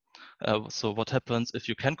excerpt. So what happens if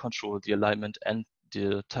you can control the alignment and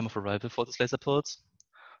the time of arrival for this laser pulse?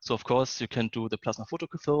 So of course you can do the plasma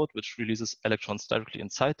photocathode, which releases electrons directly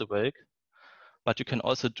inside the wake, but you can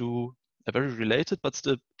also do a very related but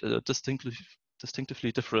still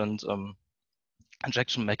distinctively different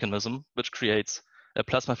injection mechanism, which creates a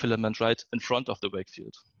plasma filament right in front of the wake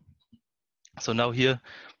field. So now here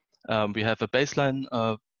we have a baseline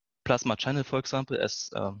plasma channel, for example, as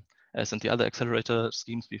in the other accelerator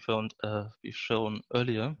schemes we've shown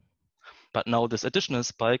earlier. But now this additional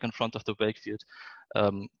spike in front of the wake field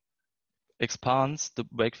expands the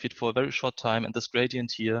wake field for a very short time, and this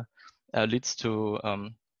gradient here leads to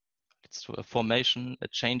a formation, a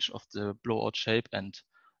change of the blowout shape, and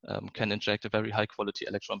can inject a very high quality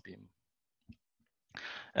electron beam.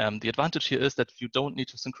 The advantage here is that you don't need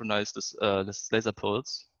to synchronize this laser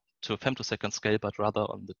pulse to a femtosecond scale, but rather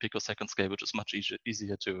on the picosecond scale, which is much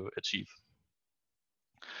easier to achieve.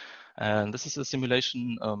 And this is a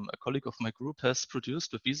simulation a colleague of my group has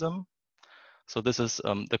produced with VSim. So this is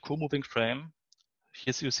the co-moving frame.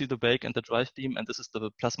 Here you see the wake and the drive beam, and this is the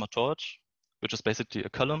plasma torch, which is basically a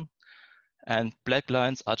column. And black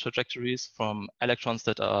lines are trajectories from electrons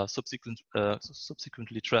that are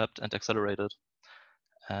subsequently trapped and accelerated.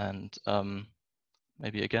 And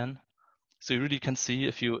maybe again. So you really can see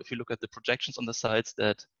if you look at the projections on the sides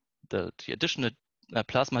that the additional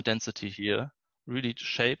plasma density here really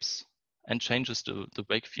shapes and changes the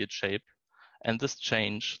wake field shape. And this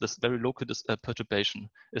change, this very local perturbation,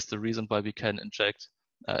 is the reason why we can inject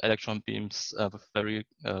electron beams with very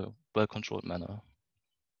well-controlled manner.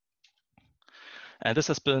 And this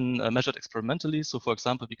has been measured experimentally. So for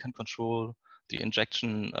example, we can control the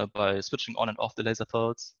injection by switching on and off the laser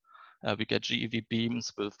pulse. We get GeV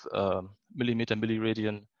beams with millimeter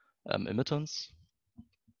milliradian emittance.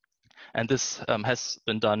 And this has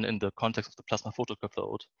been done in the context of the plasma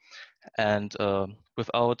photocathode. And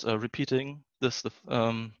without repeating this,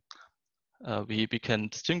 we can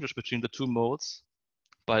distinguish between the two modes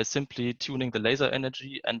by simply tuning the laser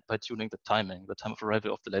energy and by tuning the timing, the time of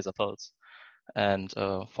arrival of the laser pulse. And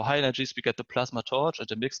for high energies, we get the plasma torch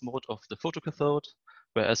at a mixed mode of the photocathode,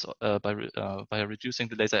 whereas by reducing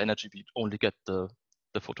the laser energy, we only get the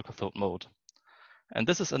photocathode mode. And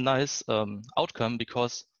this is a nice outcome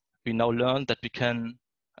because we now learn that we can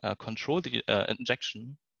control the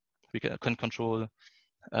injection. We can control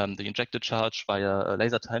the injected charge via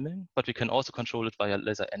laser timing, but we can also control it via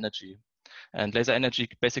laser energy. And laser energy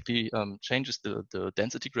basically changes the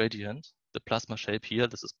density gradient, the plasma shape here.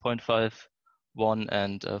 This is 0.5, 1,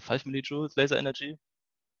 and 5 millijoules laser energy.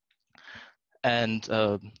 And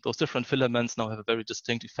those different filaments now have a very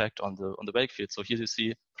distinct effect on the wake field. So here you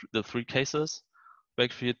see the three cases.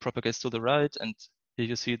 Wake field propagates to the right, and here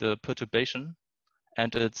you see the perturbation.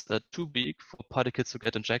 And it's too big for particles to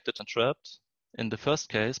get injected and trapped in the first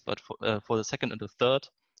case, but for the second and the third,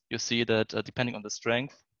 you see that depending on the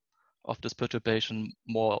strength of this perturbation,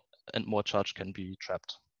 more and more charge can be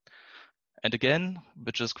trapped. And again,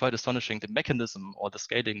 which is quite astonishing, the mechanism or the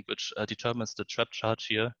scaling which determines the trapped charge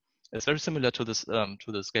here is very similar to this to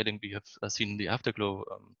the scaling we have seen in the afterglow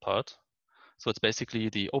part. So it's basically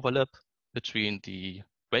the overlap between the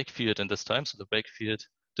wake field in this time, so the wake field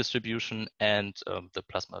distribution and the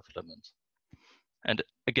plasma filament. And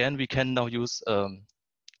again, we can now use a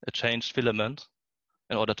changed filament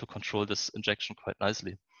in order to control this injection quite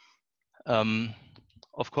nicely.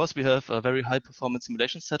 Of course, we have a very high performance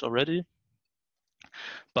simulation set already,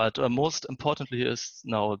 but most importantly is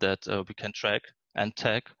now that we can track and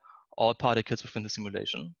tag all particles within the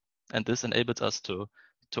simulation. And this enables us to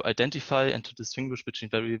identify and to distinguish between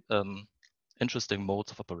very interesting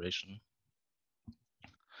modes of operation.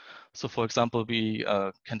 So for example, we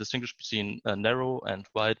can distinguish between narrow and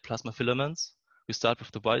wide plasma filaments. We start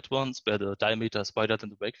with the wide ones where the diameter is wider than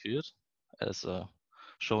the wake field, as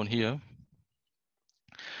shown here.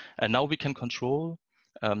 And now we can control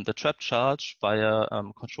the trapped charge via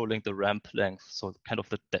controlling the ramp length, so kind of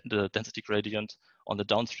the density gradient on the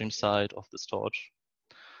downstream side of this torch.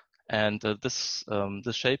 And this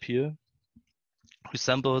shape here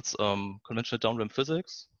resembles conventional downramp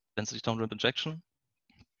physics, density downramp injection.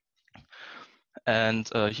 And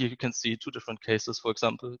here you can see two different cases, for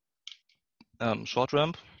example, short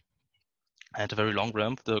ramp and a very long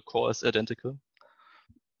ramp. The core is identical.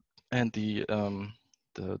 And the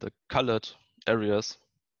colored areas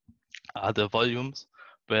are the volumes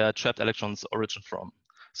where trapped electrons origin from.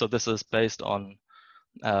 So this is based on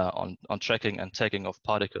tracking and tagging of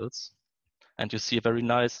particles. And you see a very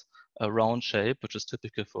nice round shape, which is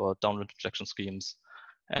typical for downwind injection schemes.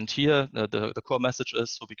 And here, the core message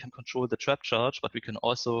is, so we can control the trap charge, but we can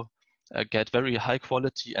also get very high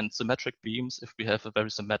quality and symmetric beams if we have a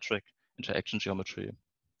very symmetric interaction geometry.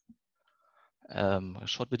 A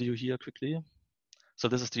short video here quickly. So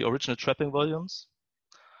this is the original trapping volumes.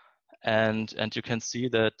 And you can see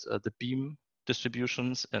that the beam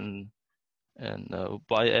distributions in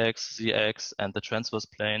y-axis, z-axis, and the transverse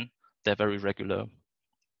plane, they're very regular.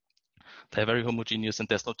 They're very homogeneous, and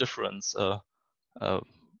there's no difference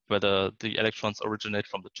whether the electrons originate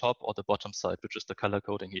from the top or the bottom side, which is the color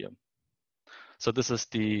coding here. So this is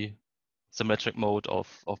the symmetric mode of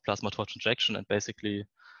plasma torch injection and basically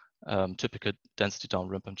typical density down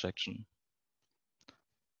rim injection.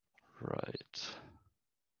 Right.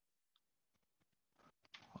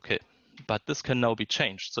 Okay, but this can now be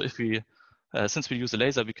changed. So if we, since we use a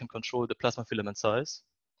laser, we can control the plasma filament size.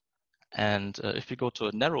 And if we go to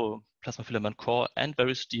a narrow plasma filament core and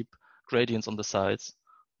very steep gradients on the sides,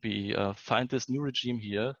 we find this new regime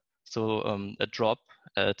here. So a drop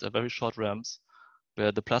at a very short ramps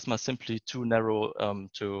where the plasma is simply too narrow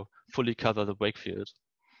to fully cover the wake field.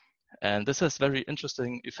 And this has very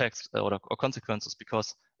interesting effects or consequences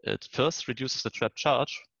because it first reduces the trapped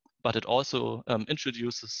charge, but it also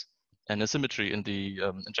introduces an asymmetry in the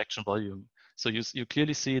injection volume. So you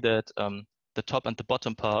clearly see that the top and the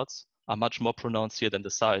bottom parts are much more pronounced here than the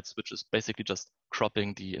sides, which is basically just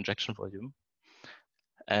cropping the injection volume.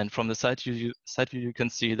 And from the side view, you can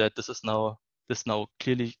see that this now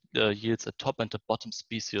clearly yields a top and a bottom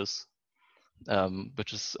species,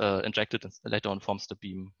 which is injected and later on forms the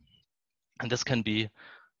beam. And this can be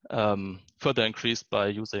further increased by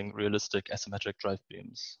using realistic asymmetric drive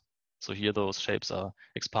beams. So here those shapes are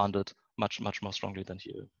expanded much more strongly than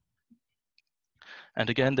here. And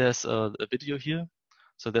again, there's a video here.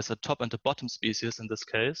 So there's a top and a bottom species in this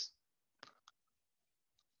case.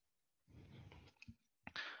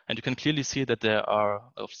 And you can clearly see that there are,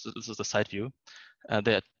 this is the side view,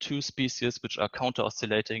 there are two species which are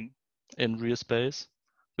counter-oscillating in real space,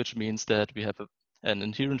 which means that we have an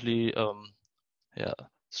inherently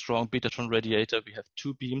strong betatron radiator. We have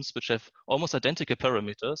two beams which have almost identical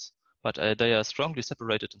parameters, but they are strongly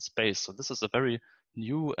separated in space. So this is a very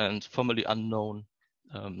new and formerly unknown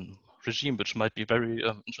regime, which might be very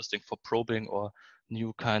interesting for probing or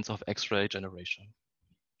new kinds of X-ray generation.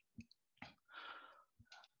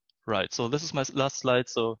 Right, so this is my last slide.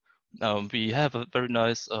 So we have a very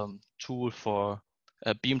nice tool for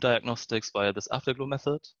beam diagnostics via this afterglow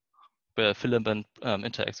method, where a filament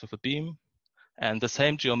interacts with a beam. And the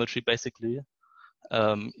same geometry basically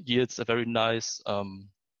yields a very nice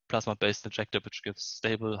plasma-based injector, which gives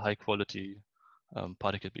stable, high-quality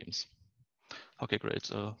particle beams. Okay, great.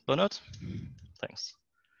 Bernhard, thanks.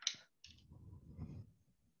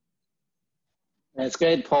 That's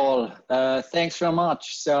great, Paul. Thanks very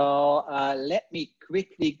much. So let me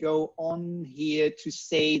quickly go on here to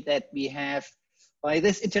say that we have, by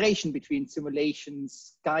this iteration between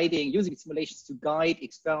simulations guiding, using simulations to guide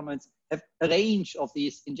experiments, have a range of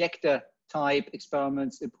these injector type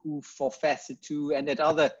experiments approved for Facet 2 and at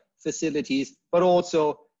other facilities, but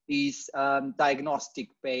also these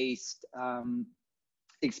diagnostic-based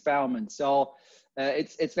experiments. So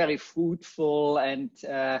it's very fruitful, and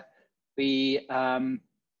we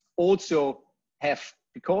also have,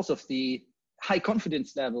 because of the high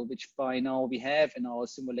confidence level, which by now we have in our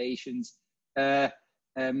simulations,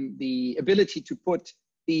 the ability to put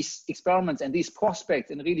these experiments and these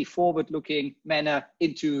prospects in a really forward-looking manner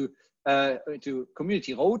into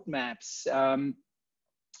community roadmaps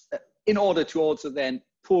in order to also then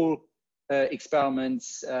pull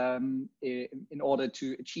experiments in order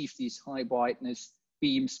to achieve these high brightness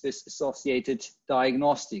beams with associated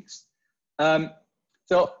diagnostics.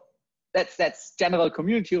 So that's general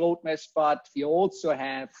community roadmaps, but we also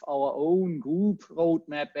have our own group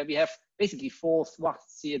roadmap where we have basically 4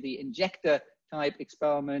 thrusts here: the injector type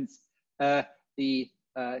experiments, the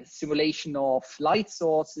simulation of light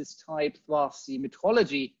sources type thrust, the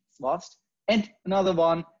metrology thrust, and another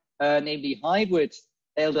one, namely hybrid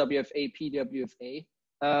LWFA,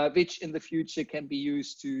 PWFA, which in the future can be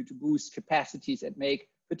used to boost capacities and make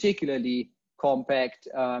particularly compact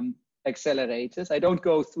accelerators. I don't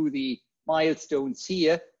go through the milestones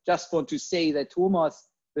here, just want to say that Thomas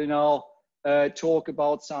will now talk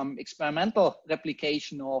about some experimental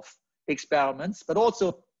replication of experiments, but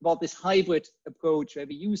also about this hybrid approach where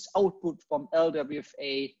we use output from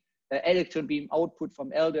LWFA electron beam output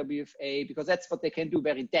from LWFA, because that's what they can do,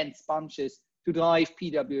 very dense bunches to drive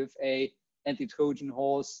PWFA and the Trojan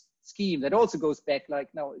horse scheme. That also goes back like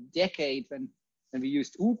now a decade when we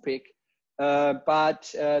used UPIC,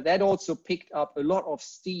 but that also picked up a lot of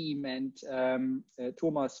steam, and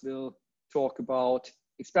Thomas will talk about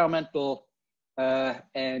experimental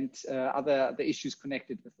and other issues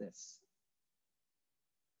connected with this.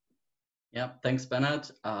 Yeah, thanks, Bernhard.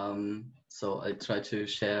 So I'll try to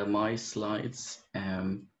share my slides.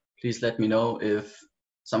 Please let me know if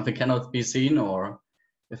something cannot be seen or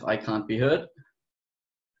if I can't be heard.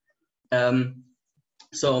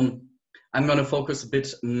 So I'm going to focus a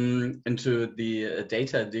bit into the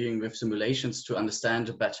data dealing with simulations to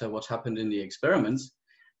understand better what happened in the experiments.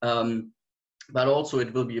 But also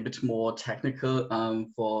it will be a bit more technical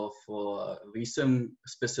for VSim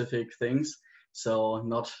specific things. So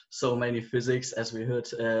not so many physics as we heard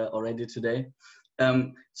already today.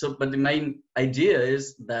 But the main idea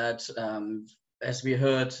is that, as we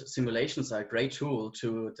heard, simulations are a great tool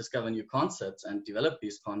to discover new concepts and develop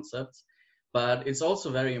these concepts. But it's also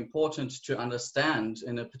very important to understand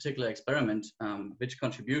in a particular experiment which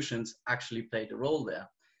contributions actually played a role there.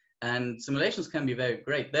 And simulations can be very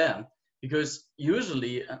great there, because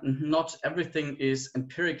usually not everything is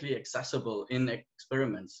empirically accessible in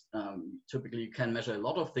experiments. Typically you can measure a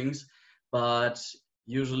lot of things, but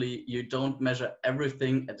usually you don't measure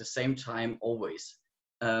everything at the same time always.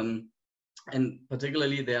 And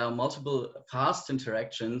particularly there are multiple fast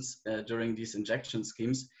interactions during these injection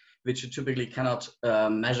schemes, which you typically cannot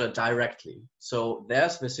measure directly. So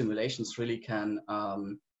there's where simulations really can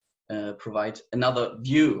provide another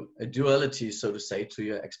view, a duality, so to say, to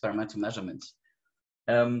your experimental measurements.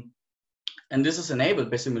 And this is enabled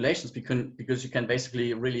by simulations because you can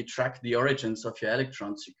basically really track the origins of your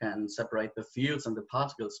electrons. You can separate the fields and the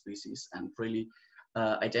particle species and really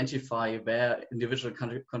identify where individual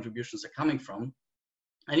contributions are coming from.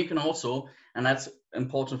 And you can also, and that's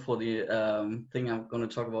important for the thing I'm going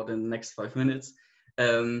to talk about in the next 5 minutes,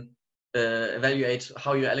 evaluate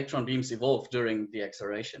how your electron beams evolve during the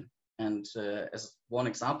acceleration. And as one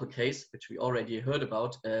example case, which we already heard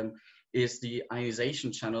about, is the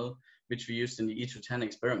ionization channel, which we used in the E210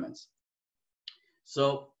 experiments.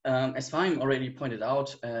 So as Faim already pointed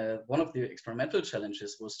out, one of the experimental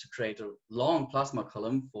challenges was to create a long plasma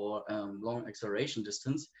column for long acceleration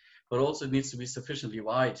distance, but also it needs to be sufficiently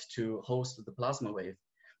wide to host the plasma wave,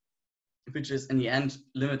 which is in the end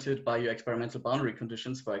limited by your experimental boundary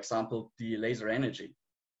conditions, for example, the laser energy.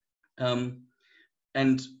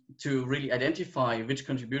 And to really identify which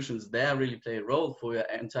contributions there really play a role for your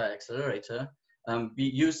entire accelerator, we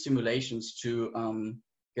use simulations to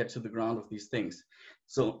get to the ground of these things.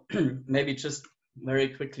 So maybe just very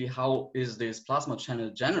quickly, how is this plasma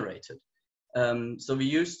channel generated? So we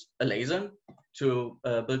used a laser to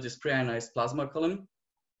build this pre-ionized plasma column.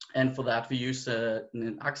 And for that, we use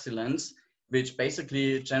an Axi lens, which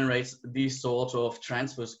basically generates these sort of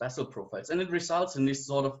transverse Bessel profiles. And it results in this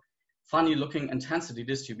sort of funny looking intensity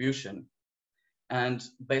distribution. And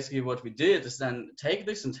basically what we did is then take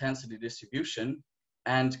this intensity distribution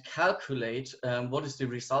and calculate what is the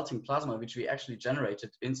resulting plasma which we actually generated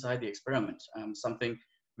inside the experiment. Something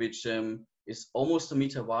which is almost a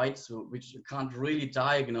meter wide, so which you can't really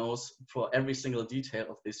diagnose for every single detail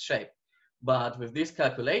of this shape. But with these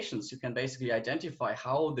calculations, you can basically identify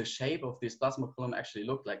how the shape of this plasma column actually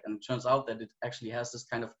looked like. And it turns out that it actually has this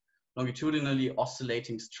kind of longitudinally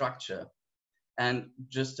oscillating structure. And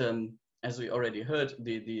just as we already heard,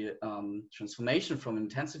 the transformation from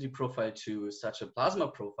intensity profile to such a plasma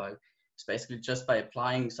profile is basically just by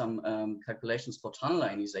applying some calculations for tunnel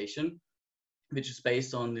ionization, which is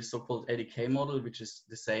based on the so-called ADK model, which is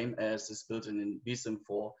the same as is built in VSim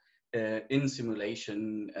for in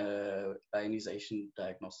simulation ionization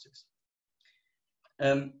diagnostics.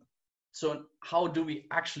 So how do we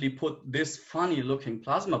actually put this funny looking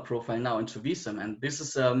plasma profile now into VSim? And this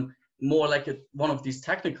is more like one of these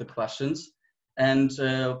technical questions. And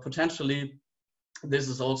potentially this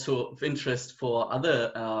is also of interest for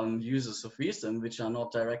other users of VSim, which are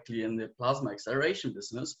not directly in the plasma acceleration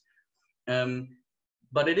business.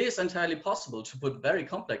 But it is entirely possible to put very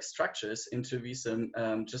complex structures into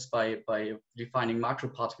VSim just by defining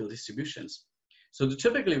macroparticle distributions. So the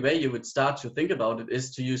typically way you would start to think about it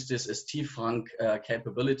is to use this as T-Func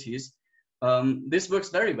capabilities. This works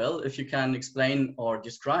very well if you can explain or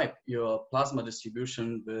describe your plasma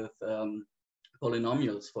distribution with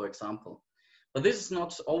polynomials, for example. But this is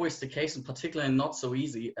not always the case, and particularly not so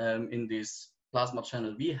easy in this plasma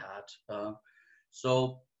channel we had.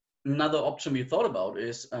 So another option we thought about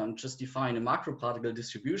is just define a macroparticle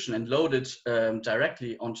distribution and load it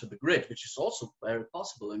directly onto the grid, which is also very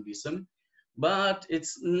possible in VSim. But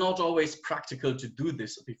it's not always practical to do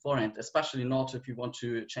this beforehand, especially not if you want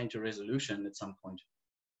to change your resolution at some point.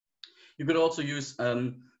 You could also use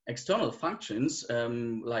external functions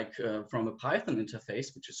like from a Python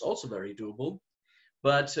interface, which is also very doable.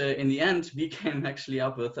 But in the end, we came actually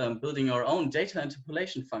up with building our own data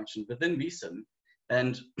interpolation function within VSim.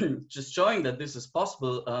 And just showing that this is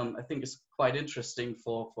possible, I think is quite interesting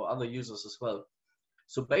for other users as well.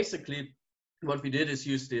 So basically, what we did is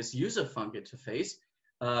use this user func interface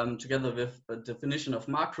together with a definition of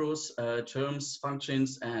macros, terms,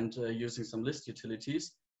 functions, and using some list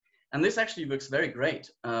utilities. And this actually works very great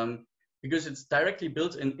because it's directly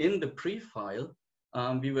built in the pre-file.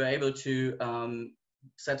 We were able to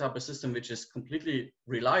set up a system which is completely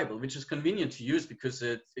reliable, which is convenient to use because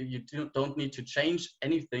you don't need to change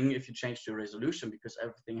anything if you change your resolution because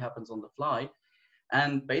everything happens on the fly.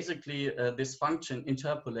 And basically, this function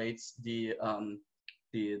interpolates the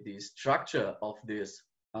structure of this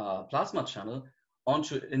plasma channel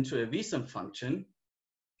into a VSim function.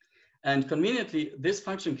 And conveniently, this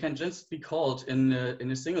function can just be called in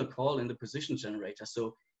a single call in the position generator.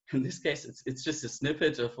 So in this case, it's just a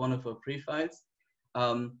snippet of one of our pre-files.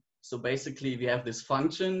 So basically, we have this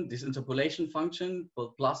function, this interpolation function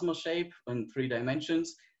called plasma shape in 3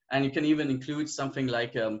 dimensions. And you can even include something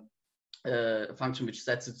like a function which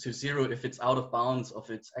sets it to 0 if it's out of bounds of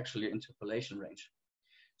its actually interpolation range.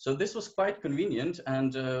 So this was quite convenient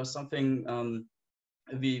and something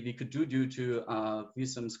we could do due to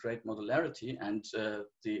VSim's great modularity and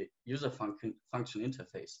the user function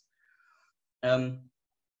interface.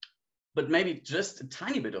 But maybe just a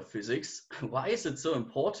tiny bit of physics. Why is it so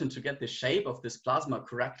important to get the shape of this plasma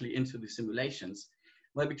correctly into the simulations?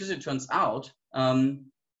 Well, because it turns out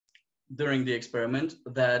during the experiment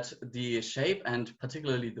that the shape and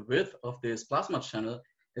particularly the width of this plasma channel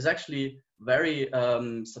is actually very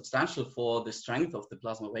substantial for the strength of the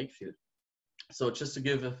plasma wake field. So just to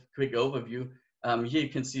give a quick overview, here you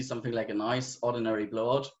can see something like a nice ordinary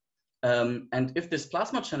blowout. And if this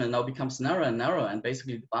plasma channel now becomes narrower and narrower, and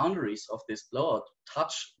basically the boundaries of this blowout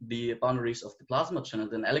touch the boundaries of the plasma channel,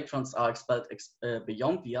 then electrons are expelled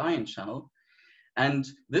beyond the ion channel. And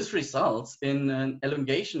this results in an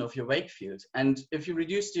elongation of your wake field. And if you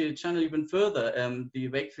reduce the channel even further, the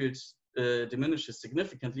wake field diminishes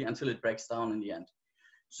significantly until it breaks down in the end.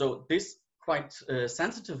 So this quite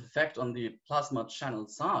sensitive effect on the plasma channel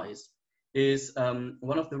size is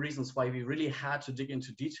one of the reasons why we really had to dig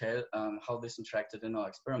into detail how this interacted in our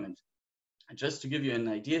experiment. And just to give you an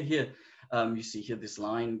idea here, you see here this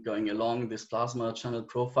line going along this plasma channel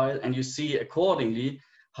profile, and you see accordingly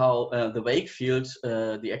how the wake field,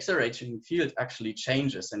 the accelerating field actually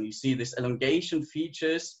changes. And you see this elongation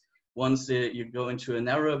features once you go into a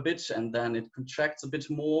narrower bit, and then it contracts a bit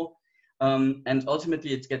more, and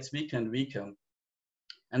ultimately it gets weaker and weaker.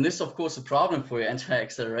 And this is of course a problem for your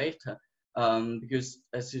anti-accelerator, because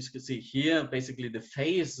as you can see here, basically the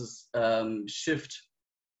phases shift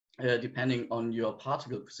depending on your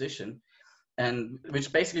particle position, and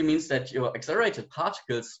which basically means that your accelerated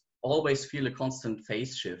particles always feel a constant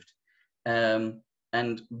phase shift.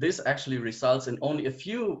 And this actually results in only a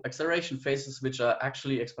few acceleration phases which are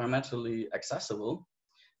actually experimentally accessible.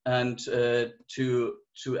 And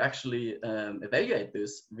to actually evaluate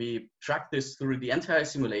this, we track this through the entire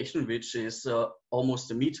simulation, which is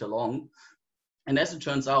almost a meter long. And as it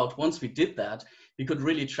turns out, once we did that, we could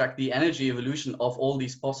really track the energy evolution of all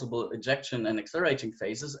these possible ejection and accelerating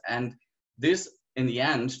phases. And this, in the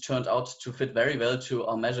end, turned out to fit very well to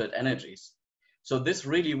our measured energies. So this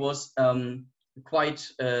really was quite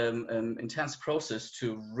intense process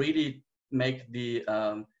to really make the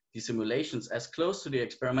simulations as close to the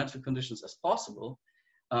experimental conditions as possible.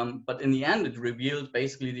 But in the end, it revealed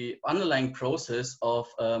basically the underlying process of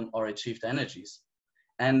our achieved energies.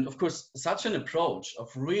 And of course, such an approach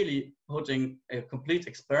of really putting a complete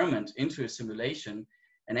experiment into a simulation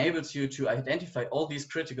enables you to identify all these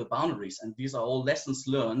critical boundaries. And these are all lessons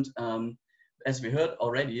learned, as we heard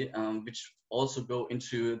already, which also go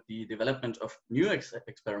into the development of new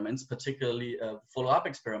experiments, particularly follow-up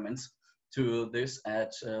experiments to this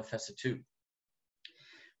at FACET2.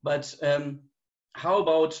 But how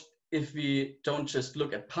about if we don't just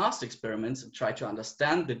look at past experiments and try to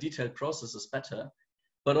understand the detailed processes better,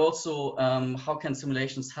 but also how can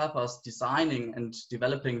simulations help us designing and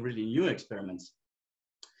developing really new experiments?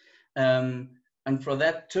 And for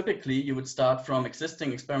that, typically you would start from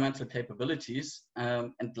existing experimental capabilities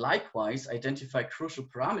and likewise identify crucial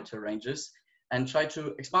parameter ranges and try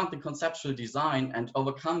to expand the conceptual design and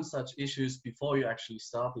overcome such issues before you actually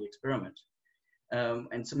start the experiment.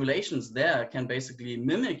 And simulations there can basically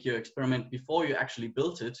mimic your experiment before you actually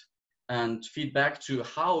built it, and feed back to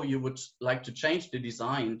how you would like to change the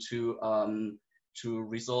design to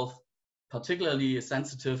resolve particularly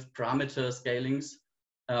sensitive parameter scalings,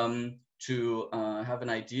 to have an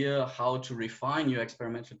idea how to refine your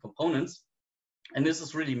experimental components. And this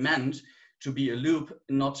is really meant to be a loop,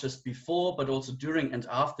 not just before, but also during and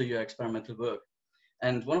after your experimental work.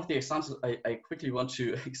 And one of the examples I quickly want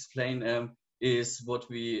to explain is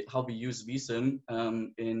how we use VSim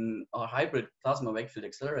in our hybrid plasma wakefield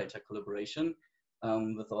accelerator collaboration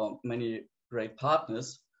with our many great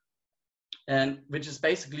partners, and which is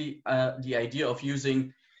basically the idea of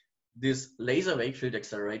using these laser wakefield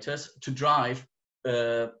accelerators to drive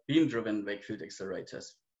beam-driven wakefield accelerators.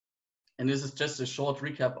 And this is just a short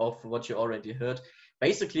recap of what you already heard.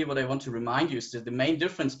 Basically, what I want to remind you is that the main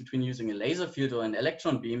difference between using a laser field or an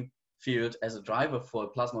electron beam field as a driver for a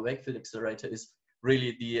plasma wakefield accelerator is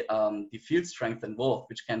really the field strength involved,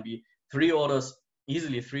 which can be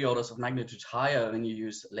easily 3 orders of magnitude higher when you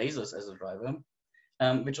use lasers as a driver,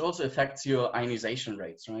 which also affects your ionization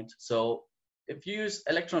rates, right? So if you use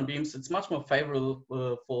electron beams, it's much more favorable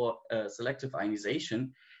for selective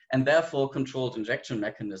ionization and therefore controlled injection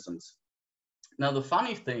mechanisms. Now, the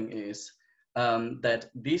funny thing is that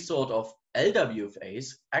these sort of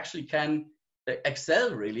LWFAs actually can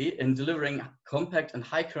excel really in delivering compact and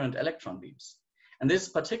high current electron beams. And this is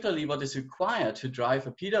particularly what is required to drive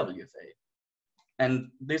a PWFA. And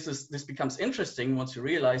this becomes interesting once you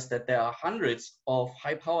realize that there are hundreds of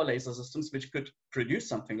high power laser systems which could produce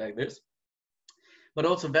something like this, but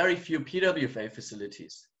also very few PWFA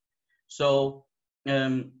facilities. So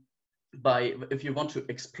if you want to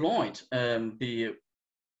exploit the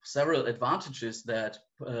several advantages that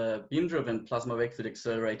beam-driven plasma wakefield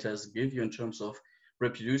accelerators give you in terms of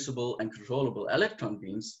reproducible and controllable electron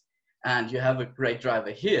beams, and you have a great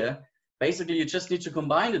driver here, basically you just need to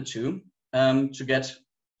combine the two to get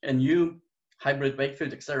a new hybrid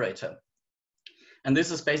wakefield accelerator. And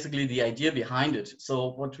this is basically the idea behind it.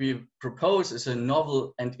 So what we propose is a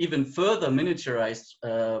novel and even further miniaturized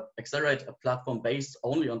accelerator platform based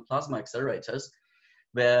only on plasma accelerators,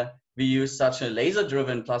 where we use such a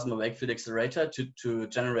laser-driven plasma wakefield accelerator to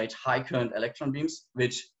generate high current electron beams,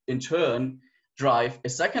 which in turn drive a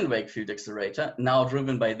second wakefield accelerator, now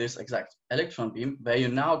driven by this exact electron beam, where you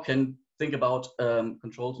now can think about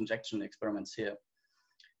controlled injection experiments here.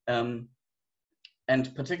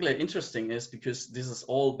 And particularly interesting is because this is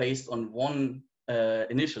all based on one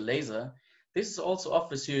initial laser, this also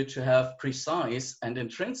offers you to have precise and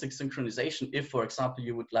intrinsic synchronization if, for example,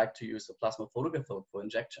 you would like to use a plasma photocathode for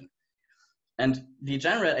injection. And the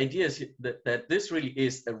general idea is that this really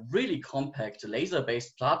is a really compact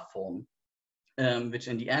laser-based platform, which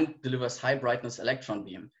in the end delivers high brightness electron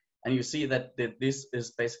beam. And you see that this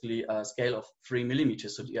is basically a scale of 3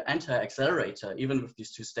 millimeters. So your entire accelerator, even with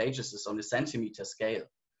these two stages, is on the centimeter scale.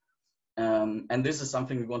 And this is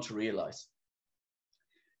something we want to realize.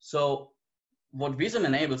 So what VSim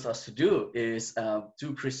enables us to do is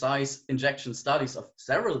do precise injection studies of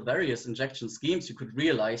several various injection schemes you could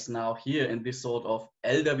realize now here in this sort of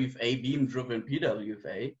LWFA beam-driven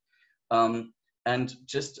PWFA. And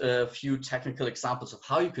just a few technical examples of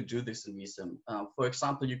how you could do this in VSim. For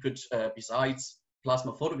example, you could, besides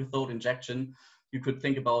plasma photocathode injection, you could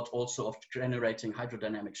think about also of generating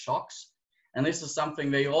hydrodynamic shocks. And this is something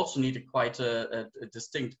where you also need quite a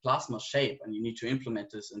distinct plasma shape, and you need to implement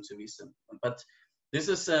this into VSim. But this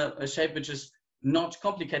is a shape which is not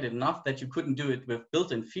complicated enough that you couldn't do it with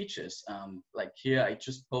built-in features. Like here, I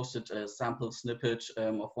just posted a sample snippet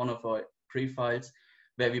of one of our pre-files,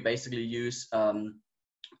 where we basically use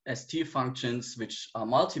ST functions which are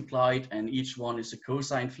multiplied, and each one is a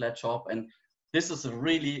cosine flat top. And this is a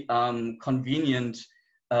really convenient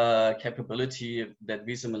capability that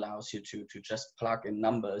VSim allows you to just plug in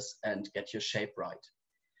numbers and get your shape right.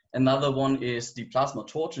 Another one is the plasma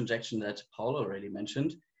torch injection that Paul already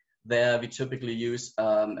mentioned. There we typically use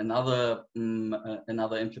another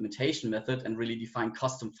implementation method and really define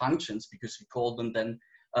custom functions, because we call them then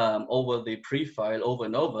over the pre-file over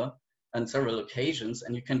and over on several occasions,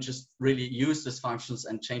 and you can just really use these functions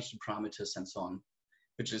and change the parameters and so on,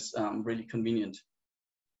 which is really convenient.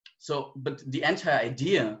 So, but the entire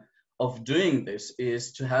idea of doing this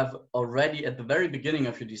is to have already at the very beginning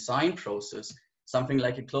of your design process, something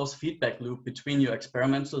like a close feedback loop between your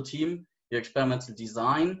experimental team, your experimental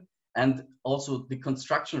design, and also the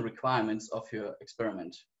construction requirements of your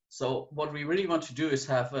experiment. So what we really want to do is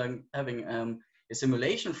have having a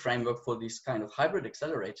simulation framework for these kind of hybrid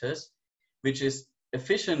accelerators, which is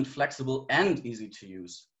efficient, flexible, and easy to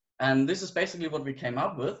use. And this is basically what we came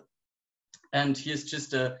up with. And here's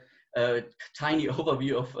just a tiny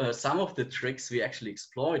overview of some of the tricks we actually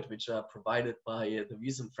exploit, which are provided by the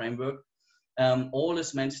VSim framework. All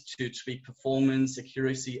is meant to tweak performance,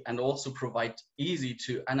 accuracy, and also provide easy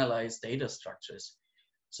to analyze data structures.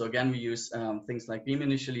 So again, we use things like beam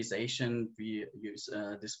initialization, we use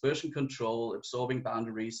dispersion control, absorbing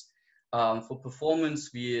boundaries. For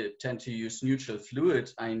performance, we tend to use neutral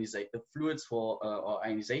fluids for or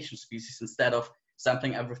ionization species instead of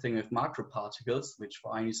sampling everything with macroparticles, which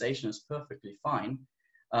for ionization is perfectly fine.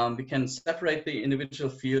 We can separate the individual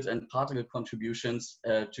field and particle contributions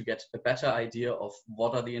to get a better idea of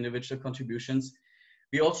what are the individual contributions.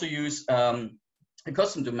 We also use a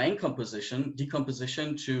custom domain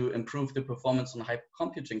decomposition to improve the performance on high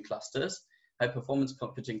performance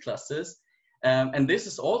computing clusters. And this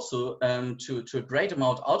is also to a great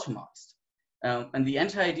amount automized. And the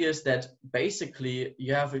entire idea is that basically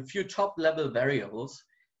you have a few top level variables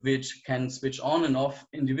which can switch on and off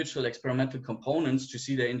individual experimental components to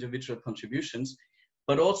see their individual contributions.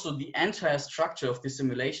 But also the entire structure of the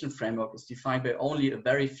simulation framework is defined by only a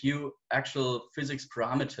very few actual physics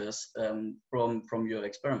parameters from your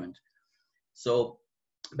experiment. So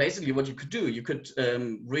basically what you could do, you could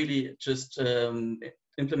really just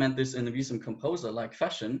implement this in a VSim composer-like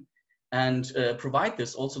fashion and provide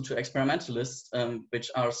this also to experimentalists which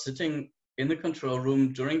are sitting in the control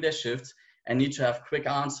room during their shifts and need to have quick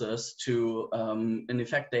answers to an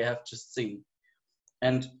effect they have just seen.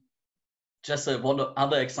 And just one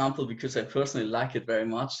other example, because I personally like it very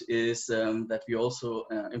much, is that we also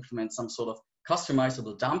implement some sort of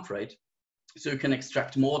customizable dump rate. So you can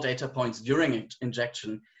extract more data points during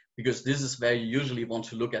injection, because this is where you usually want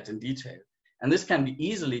to look at in detail. And this can be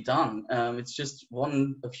easily done. It's just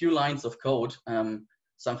a few lines of code,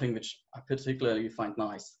 something which I particularly find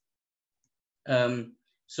nice.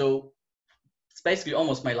 So it's basically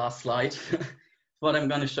almost my last slide. What I'm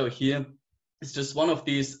going to show here is just one of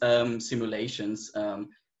these simulations.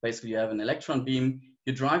 Basically, you have an electron beam,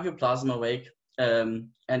 you drive your plasma wake,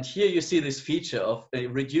 and here you see this feature of a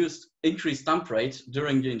increased dump rate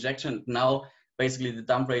during the injection. Now, basically, the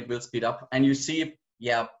dump rate will speed up, and you see,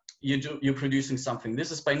 yeah, you're producing something.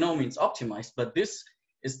 This is by no means optimized, but this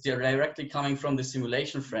is directly coming from the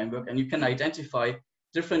simulation framework, and you can identify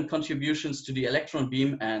different contributions to the electron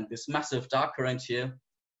beam and this massive dark current here.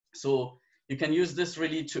 So you can use this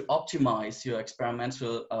really to optimize your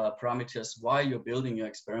experimental parameters while you're building your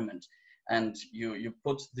experiment. And you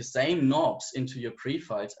put the same knobs into your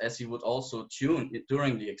pre-files as you would also tune it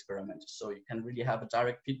during the experiment. So you can really have a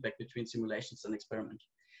direct feedback between simulations and experiment.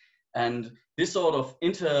 And this sort of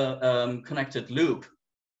interconnected loop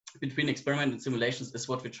between experiment and simulations is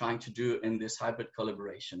what we're trying to do in this hybrid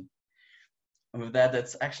collaboration. And with that,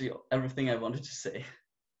 that's actually everything I wanted to say.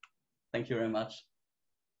 Thank you very much.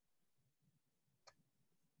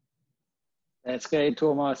 That's great,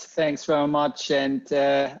 Thomas. Thanks very much. And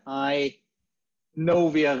I know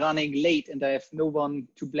we are running late and I have no one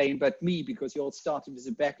to blame but me, because you all started with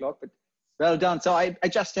a backlog, but well done. So I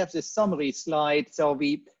just have this summary slide. So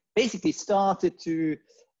we basically started to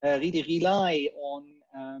really rely on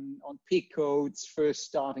PIC codes, first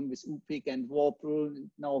starting with UPIC and Warple,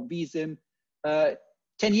 now VSim, 10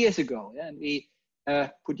 years ago. Yeah? And we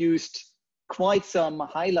produced quite some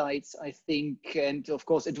highlights, I think, and of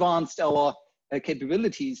course advanced our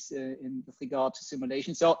capabilities with regard to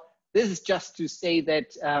simulation. So this is just to say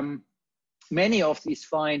that many of these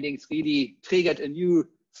findings really triggered a new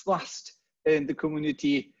thrust in the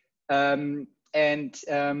community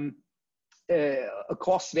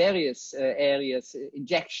across various areas,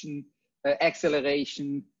 injection,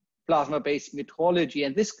 acceleration, plasma-based metrology.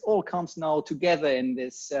 And this all comes now together in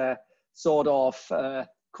this sort of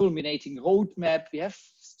culminating roadmap. We have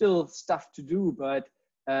still stuff to do, but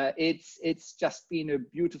it's just been a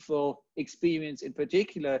beautiful experience in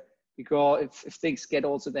particular, because if things get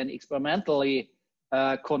also then experimentally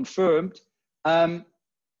confirmed.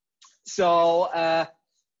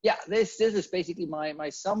 Yeah, this is basically my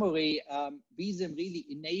summary. VSim really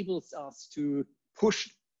enables us to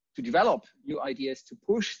develop new ideas, to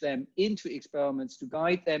push them into experiments, to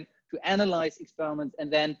guide them, to analyze experiments,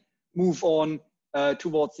 and then move on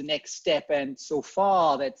towards the next step. And so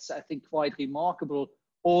far, that's, I think, quite remarkable.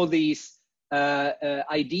 All these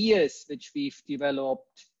ideas which we've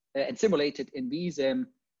developed and simulated in VSim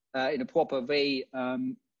in a proper way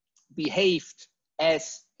behaved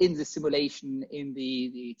as in the simulation in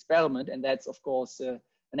the experiment. And that's, of course,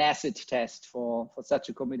 an acid test for such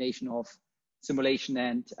a combination of simulation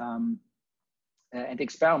and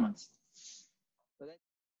experiments.